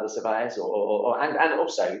meet other surveyors, and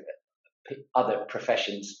also other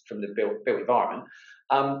professions from the built environment.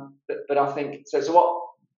 But I think so. So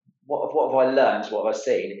what have I learned? What have I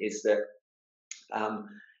seen is that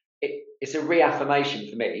it's a reaffirmation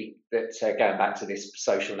for me that going back to this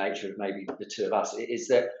social nature of maybe the two of us, is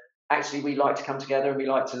that actually we like to come together and we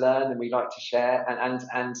like to learn and we like to share, and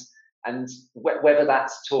whether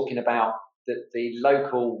that's talking about the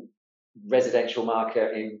local residential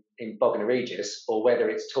market in Bognor Regis, or whether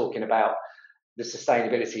it's talking about the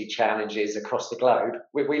sustainability challenges across the globe,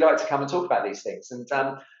 we like to come and talk about these things. And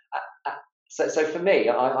so for me,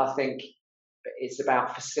 I think it's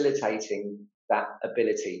about facilitating that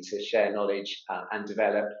ability to share knowledge and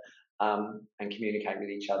develop and communicate with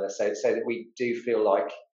each other, so that we do feel like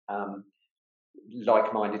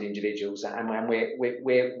like-minded individuals, and when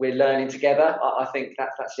we're learning together. I think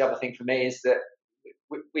that's the other thing for me, is that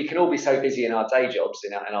we can all be so busy in our day jobs,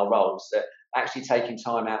 in our roles, that actually taking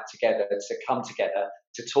time out together to come together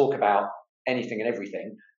to talk about anything and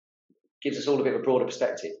everything gives us all a bit of a broader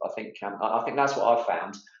perspective. I think that's what I've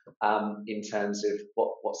found in terms of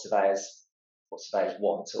what surveyors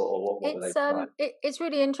want, or what It's they like. it's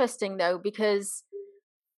really interesting though, because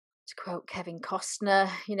to quote Kevin Costner,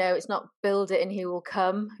 it's not build it and he will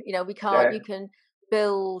come. We can't. Yeah, You can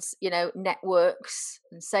build, networks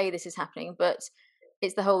and say this is happening, but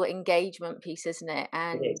it's the whole engagement piece, isn't it? it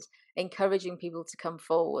And is. encouraging people to come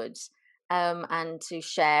forward, and to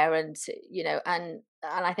share, and to, and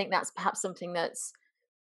I think that's perhaps something that's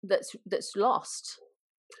lost,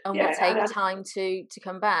 and will Yeah, take time to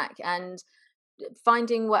come back. And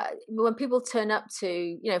finding when people turn up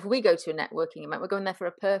to, if we go to a networking event, we're going there for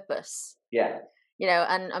a purpose, yeah,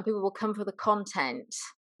 and people will come for the content.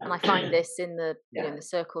 And I find this in the yeah, in the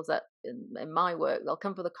circles that in my work, they'll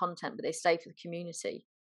come for the content, but they stay for the community.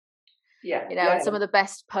 yeah, And some of the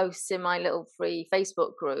best posts in my little free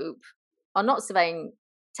Facebook group are not surveying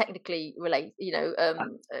technically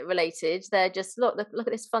related. They're just look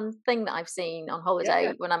at this fun thing that I've seen on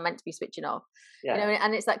holiday when I'm meant to be switching off. yeah,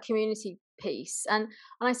 And it's that community piece. And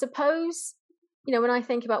I suppose, when I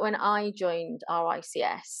think about when I joined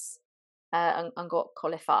RICS and got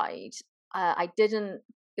qualified, I didn't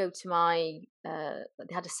go to my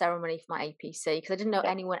they had a ceremony for my APC because I didn't know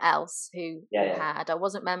anyone else who had. I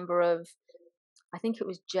wasn't member of, I think it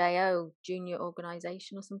was JO, Junior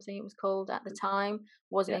Organisation or something it was called at the time.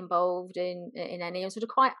 Wasn't involved in any. I was sort of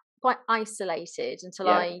quite isolated until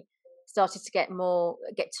I started to get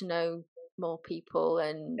to know more people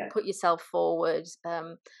and put yourself forward.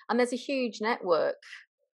 And there's a huge network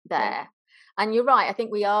there. And you're right. I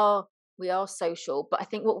think we are social, but I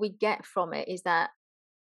think what we get from it is that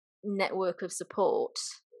network of support.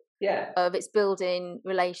 Of it's building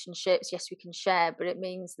relationships. Yes, we can share, but it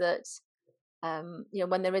means that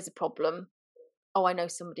when there is a problem, I know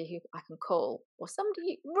somebody who I can call, or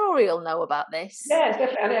somebody, Rory will know about this. Yeah, it's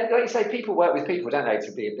definitely. And like you say, people work with people, don't they?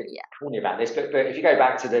 To be a bit corny about this, but if you go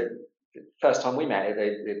back to the first time we met at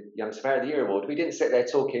the Young Surveyor of the Year Award, we didn't sit there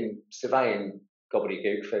talking surveying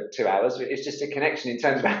gobbledygook for 2 hours. It's just a connection in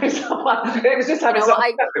terms of having someone. It was just having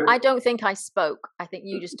someone. I don't think I spoke. I think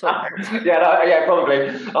you just talked. Probably. I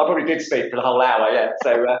probably did speak for the whole hour. Yeah,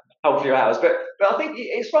 so whole few hours. But I think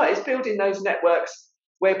it's right. It's building those networks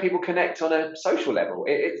where people connect on a social level.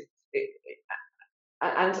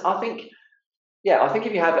 And I think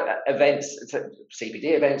if you have events,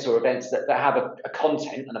 CPD events, or events that have a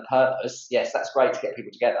content and a purpose, yes, that's great to get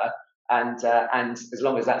people together. And as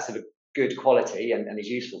long as that's of a good quality and is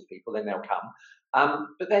useful to people, then they'll come.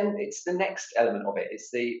 But then it's the next element of it.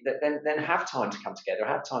 It's then have time to come together,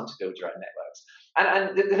 have time to build your own networks.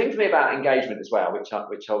 And the thing for me about engagement as well, which I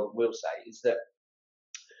will say, is that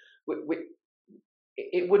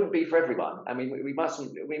it wouldn't be for everyone. I mean, we must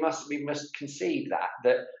concede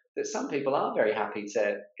that some people are very happy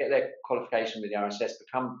to get their qualification with the RSS,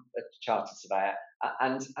 become a chartered surveyor,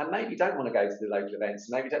 and maybe don't want to go to the local events,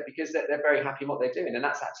 maybe don't, because they're very happy in what they're doing, and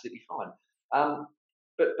that's absolutely fine.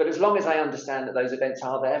 But as long as they understand that those events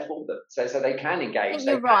are there for them, so they can engage. I think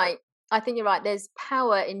you're right. I think you're right. There's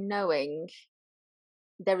power in knowing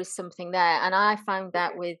there is something there, and I found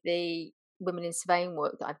that with the women in surveying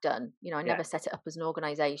work that I've done. I never set it up as an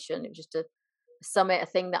organisation. It was just a summit, a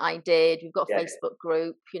thing that I did. We've got a Yeah. Facebook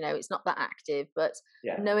group, it's not that active, but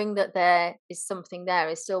Yeah. knowing that there is something there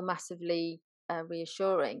is still massively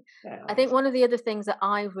reassuring. Yeah, I think one of the other things that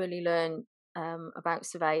I really learned about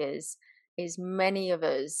surveyors is many of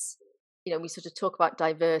us, we sort of talk about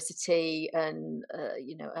diversity and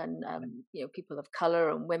people of color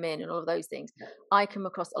and women and all of those things. Yeah. I come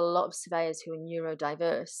across a lot of surveyors who are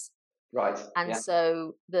neurodiverse, Right. and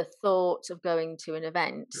so the thought of going to an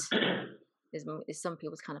event is some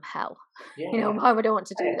people's kind of hell. Yeah. Why would I want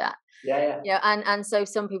to do that? Yeah. And so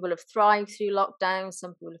some people have thrived through lockdown,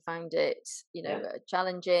 some people have found it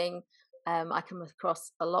challenging. I come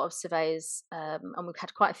across a lot of surveyors, and we've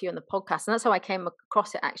had quite a few on the podcast, and that's how I came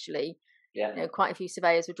across it actually. Yeah. Quite a few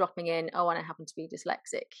surveyors were dropping in, and I happen to be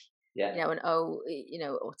dyslexic, Yeah. and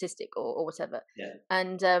autistic or whatever. Yeah.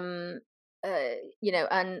 And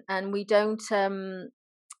and we don't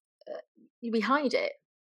we hide it.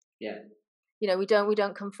 Yeah. We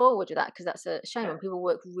don't come forward with that because that's a shame, and people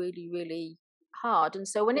work really, really hard. And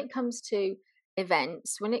so when it comes to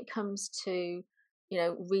events, when it comes to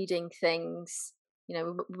reading things, we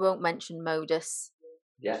won't mention modus.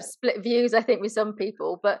 Yeah. Split views, I think, with some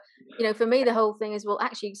people, but for me the whole thing is, well,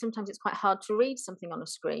 actually sometimes it's quite hard to read something on a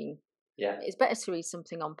screen. Yeah. It's better to read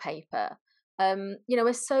something on paper.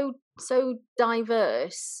 We're so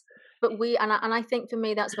diverse, but I think for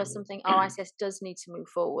me that's where something RICS does need to move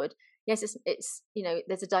forward. Yes, it's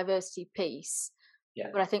there's a diversity piece,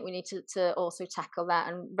 but I think we need to also tackle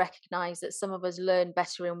that and recognise that some of us learn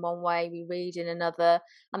better in one way, we read in another,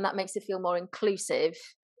 and that makes it feel more inclusive,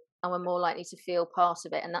 and we're more likely to feel part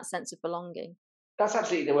of it and that sense of belonging. That's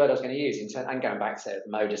absolutely the word I was going to use, and going back to the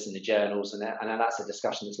modus and the journals, and that's a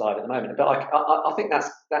discussion that's live at the moment. But I think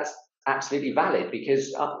that's absolutely valid,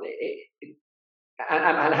 because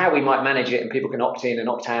and how we might manage it, and people can opt in and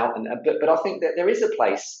opt out, but I think that there is a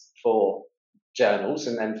place for journals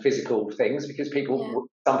and physical things, because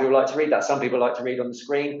some people like to read that, some people like to read on the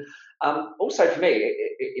screen. Also, for me,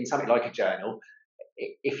 in something like a journal,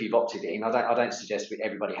 if you've opted in, I don't suggest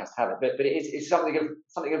everybody has to have it, but it's something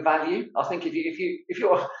of value. I think if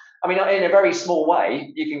you're, I mean, in a very small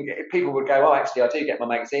way, people would go, oh, actually, I do get my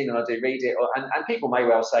magazine and I do read it, and people may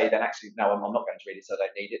well say, then actually, no, I'm not going to read it, so I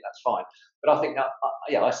don't need it. That's fine. But I think that,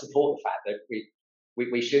 I support the fact that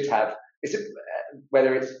we should have.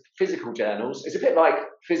 Whether it's physical journals, it's a bit like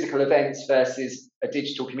physical events versus a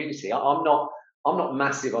digital community. I'm not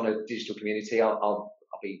massive on a digital community. I'll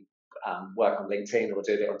be work on LinkedIn or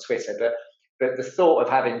do a bit on Twitter, but the thought of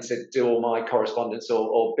having to do all my correspondence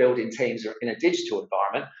or building teams in a digital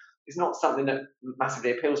environment is not something that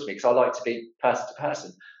massively appeals to me, because I like to be person to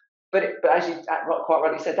person. But as you quite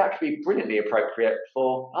rightly said, that could be brilliantly appropriate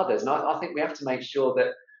for others, and I think we have to make sure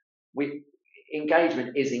that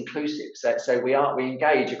engagement is inclusive. So we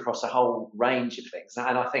engage across a whole range of things,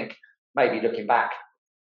 and I think maybe looking back,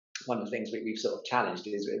 one of the things we've sort of challenged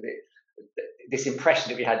is this impression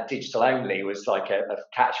that we had digital only was like a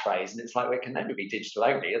catchphrase, and it's like, it can never be digital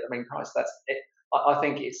only. I mean, Christ, that's it. I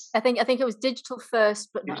think it was digital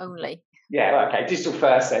first, but not only. Yeah, okay, digital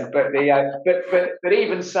first then. But but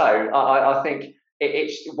even so, I think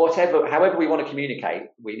it's however we want to communicate,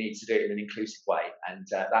 we need to do it in an inclusive way, and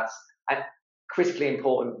that's critically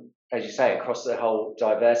important, as you say, across the whole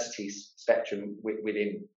diversity spectrum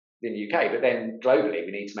within the UK. But then globally,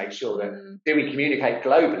 we need to make sure that do we communicate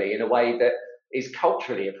globally in a way that is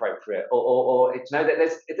culturally appropriate, or know that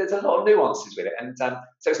there's a lot of nuances with it, and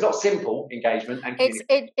so it's not simple engagement. And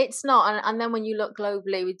it's not, and then when you look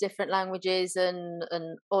globally with different languages and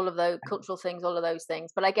all of those cultural things, all of those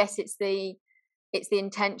things, but I guess it's the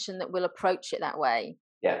intention that we'll approach it that way.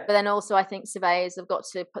 Yeah. But then also, I think surveyors have got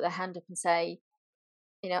to put their hand up and say,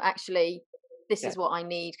 actually, this is what I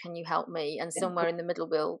need. Can you help me? And somewhere in the middle,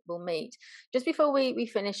 we'll meet. Just before we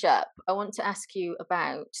finish up, I want to ask you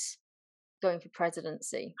about going for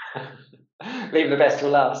presidency. Leave the best till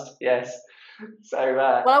last. Yes. So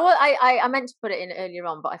well, I meant to put it in earlier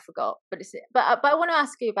on, but I forgot. But I want to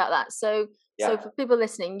ask you about that. So for people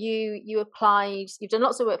listening, you applied. You've done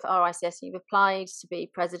lots of work for RICS. You've applied to be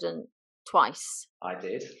president twice. I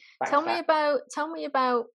did. Tell me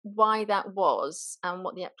about why that was and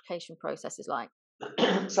what the application process is like.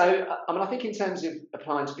 So I mean, I think in terms of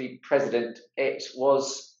applying to be president, it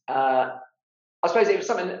was I suppose it was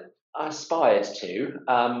something that I aspired to,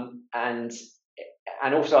 and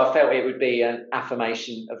also I felt it would be an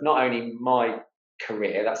affirmation of not only my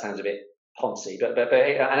career. That sounds a bit poncy, but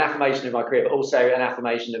an affirmation of my career, but also an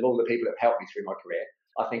affirmation of all the people that have helped me through my career.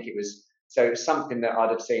 I think it was something that I'd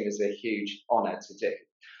have seen as a huge honour to do.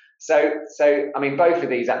 So I mean, both of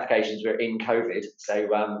these applications were in COVID. So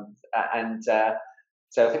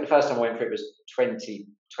So I think the first time I went for it was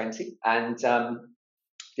 2020, and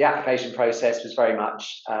the application process was very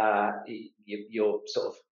much your sort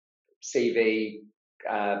of CV,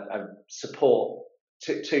 support.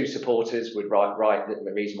 Two supporters would write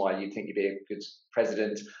the reason why you think you'd be a good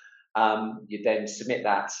president. You'd then submit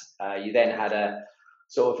that. You then had a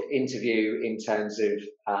sort of interview in terms of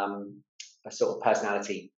a sort of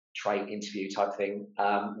personality trait interview type thing,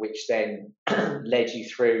 which then led you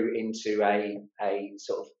through into a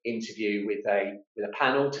sort of interview with a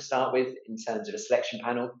panel to start with, in terms of a selection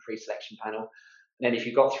panel, pre-selection panel. And then if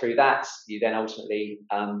you got through that, you then ultimately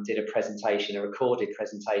did a presentation, a recorded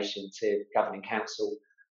presentation to governing council,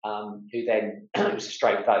 who then it was a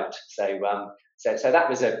straight vote. So that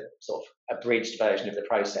was a sort of abridged version of the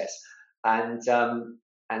process, and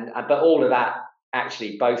but all of that,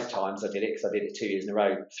 actually both times I did it, because I did it 2 years in a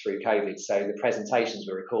row through COVID. So the presentations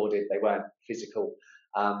were recorded; they weren't physical.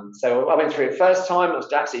 So I went through it first time. I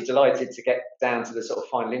was absolutely delighted to get down to the sort of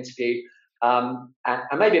final interview. And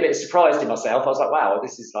maybe a bit surprised in myself. I was like, wow,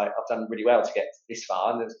 this is like, I've done really well to get this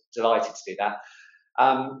far, and I was delighted to do that.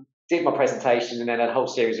 Did my presentation, and then had a whole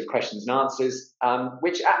series of questions and answers,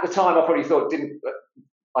 which at the time I probably thought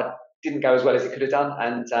didn't go as well as it could have done.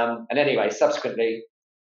 And anyway, subsequently,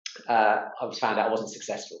 I was found out I wasn't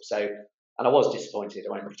successful. So, and I was disappointed.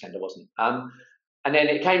 I won't pretend I wasn't. And then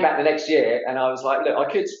it came back the next year, and I was like, look,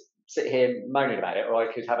 I could sit here moaning about it, or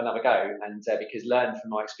I could have another go, and because learn from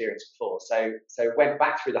my experience before. So went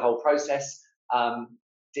back through the whole process,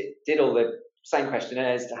 did all the same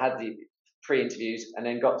questionnaires, had the pre-interviews, and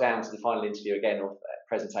then got down to the final interview again, or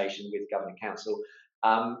presentation with governing council,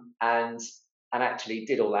 and actually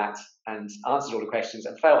did all that and answered all the questions,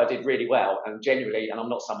 and felt I did really well, and genuinely, and I'm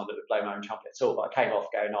not someone that would blow my own trumpet at all, but I came off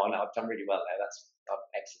going, oh no, I've done really well there, that's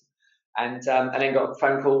excellent. And then got a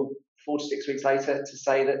phone call 4 to 6 weeks later to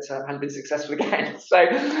say that I hadn't been successful again. So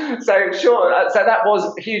sure. So that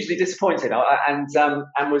was hugely disappointing,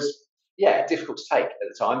 and was difficult to take at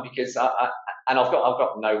the time, because I've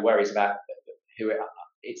got no worries about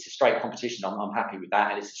it's a straight competition. I'm happy with that,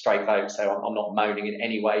 and it's a straight vote. So I'm not moaning in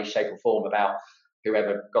any way, shape, or form about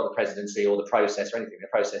whoever got the presidency or the process or anything. The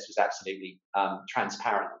process was absolutely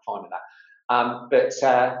transparent. I'm fine with that.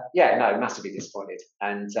 No, massively disappointed.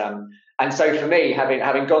 And so for me,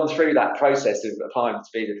 having gone through that process of applying to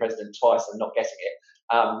be the president twice and not getting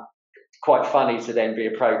it, quite funny to then be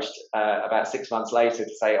approached about 6 months later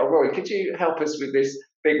to say, oh, Rory, could you help us with this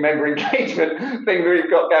big member engagement thing that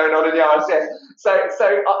we've got going on in the RSS? So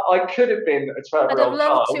I could have been a 12-year-old I'd have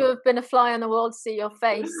loved child. to have been a fly on the wall to see your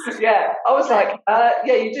face. Yeah, I was like,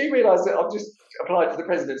 you do realise that I've just applied for the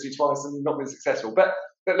presidency twice and not been successful. But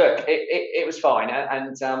look, it was fine,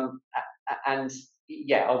 and I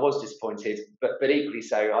was disappointed, but equally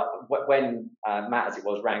so. When Matt, as it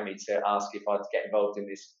was, rang me to ask if I'd get involved in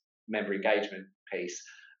this member engagement piece,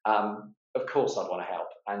 of course I'd want to help,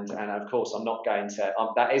 and of course I'm not going to.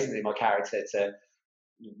 That isn't in my character to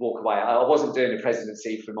walk away. I wasn't doing the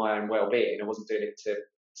presidency for my own well-being. I wasn't doing it to.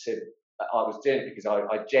 I was doing it because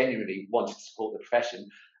I genuinely wanted to support the profession,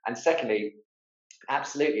 and secondly,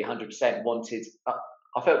 absolutely 100% wanted.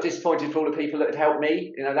 I felt disappointed for all the people that had helped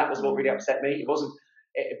me. You know, that was what really upset me. It wasn't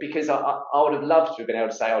because I would have loved to have been able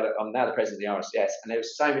to say, oh, look, I'm now the president of the RSCS, and there were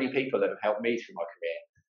so many people that have helped me through my career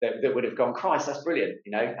that would have gone, Christ, that's brilliant,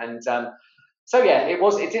 you know. And it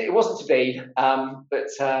wasn't to be. But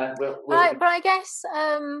I guess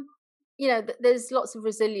there's lots of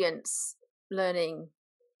resilience learning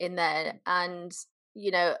in there, and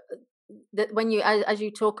that when you as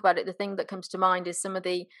you talk about it, the thing that comes to mind is some of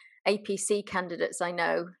the APC candidates I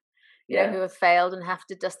know, who have failed and have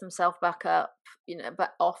to dust themselves back up,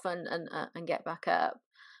 but often and get back up.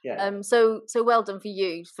 Yeah. So well done for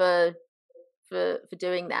you for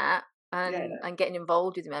doing that and getting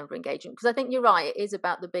involved with member engagement, because I think you're right. It is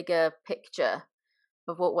about the bigger picture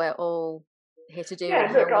of what we're all here to do.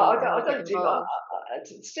 Yeah, look, I don't do that.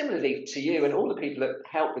 Similarly to you and all the people that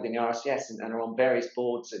help within the RSCS and are on various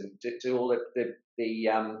boards and do all the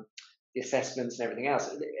assessments and everything else.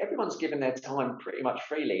 Everyone's given their time pretty much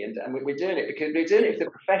freely, and we're doing it because we're doing it for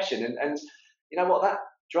the profession. And you know what, that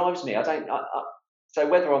drives me. So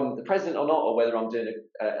whether I'm the president or not, or whether I'm doing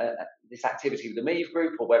this activity with the MEVE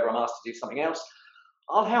group, or whether I'm asked to do something else,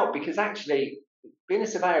 I'll help, because actually being a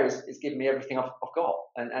surveyor is giving me everything I've got,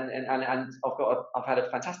 and I've had a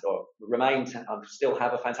fantastic, or remained, I still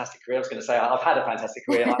have a fantastic career. I was going to say I've had a fantastic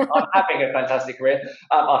career. I'm having a fantastic career.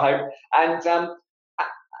 I hope,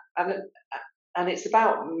 and it's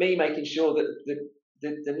about me making sure that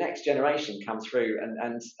the next generation come through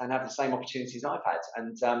and have the same opportunities I've had.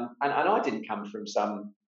 And I didn't come from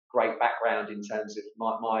some great background in terms of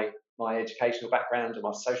my my educational background or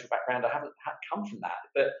my social background. I haven't come from that,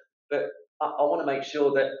 but I want to make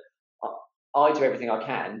sure that I do everything I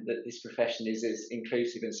can that this profession is as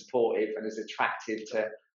inclusive and supportive and as attractive to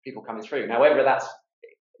people coming through. Now, whether that's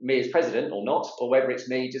me as president or not, or whether it's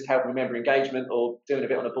me just helping member engagement or doing a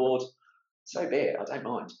bit on a board, so be it. I don't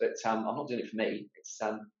mind, but I'm not doing it for me.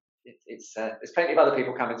 There's plenty of other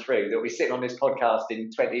people coming through that'll be sitting on this podcast in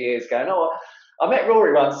 20 years going, oh, I met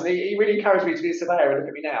Rory once and he really encouraged me to be a surveyor, and look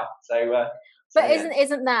at me now. But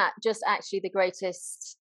isn't that just actually the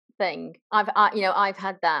greatest thing? I've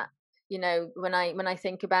had that. When I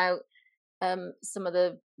think about some of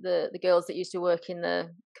the girls that used to work in the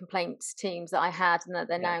complaints teams that I had, and that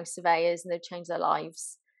they're now surveyors and they've changed their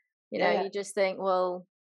lives. You just think, well,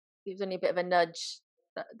 it was only a bit of a nudge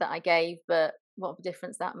that I gave, but what a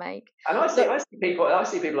difference that make. And I see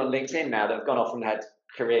people on LinkedIn now that have gone off and had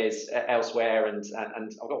careers elsewhere, and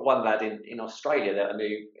I've got one lad in Australia that I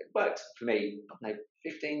knew worked for me, I don't know,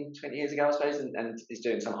 15, 20 years ago, I suppose, and is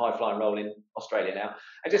doing some high-flying role in Australia now.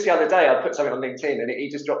 And just the other day, I put something on LinkedIn, and he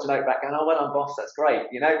just dropped a note back going, oh, well done, boss, that's great.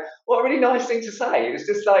 What a really nice thing to say. It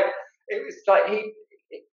was like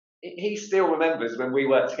he still remembers when we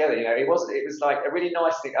worked together. It was like a really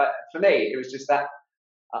nice thing. For me, it was just that,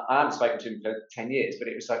 I haven't spoken to him for 10 years, but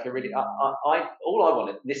it was like a really, all I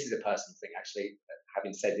wanted, this is a personal thing actually,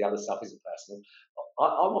 having said the other stuff isn't personal,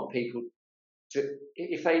 I want people to,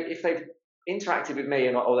 if they've interacted with me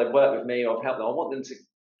or they've worked with me or I've helped them, I want them to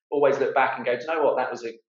always look back and go, do you know what, that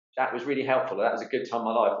was really helpful, or that was a good time in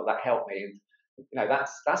my life, or that helped me. And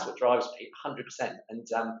that's what drives me 100%. And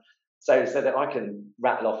so that I can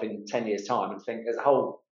rattle off in 10 years time and think there's a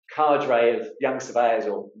whole cadre of young surveyors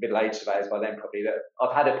or middle-aged surveyors by then probably that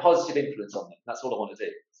I've had a positive influence on them. That's all I want to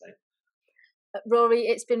do. So, Rory,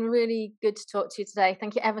 it's been really good to talk to you today.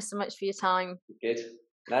 Thank you ever so much for your time. Good.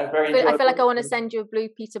 No, very enjoyable. I feel like I want to send you a Blue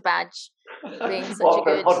Peter badge for being such a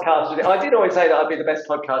good podcast. I did always say that I'd be the best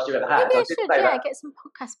podcast you've ever had. Maybe I should, get some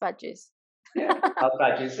podcast badges.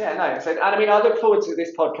 Badges. Yeah, no. So, and I mean, I look forward to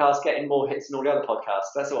this podcast getting more hits than all the other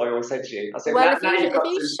podcasts. That's what I always said to you. I said, well, if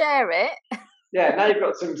you share it. Yeah, now you've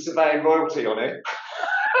got some surveying royalty on it.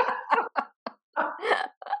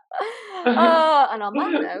 And on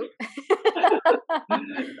that note,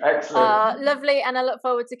 excellent, lovely, and I look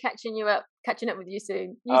forward to catching up with you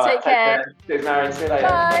soon. Take care. Cheers, Marion. See you later.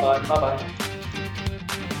 Bye.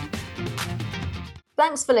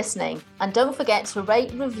 Thanks for listening, and don't forget to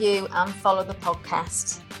rate, review, and follow the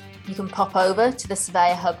podcast. You can pop over to the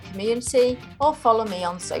Surveyor Hub community or follow me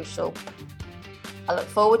on social. I look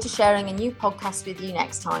forward to sharing a new podcast with you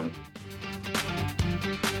next time.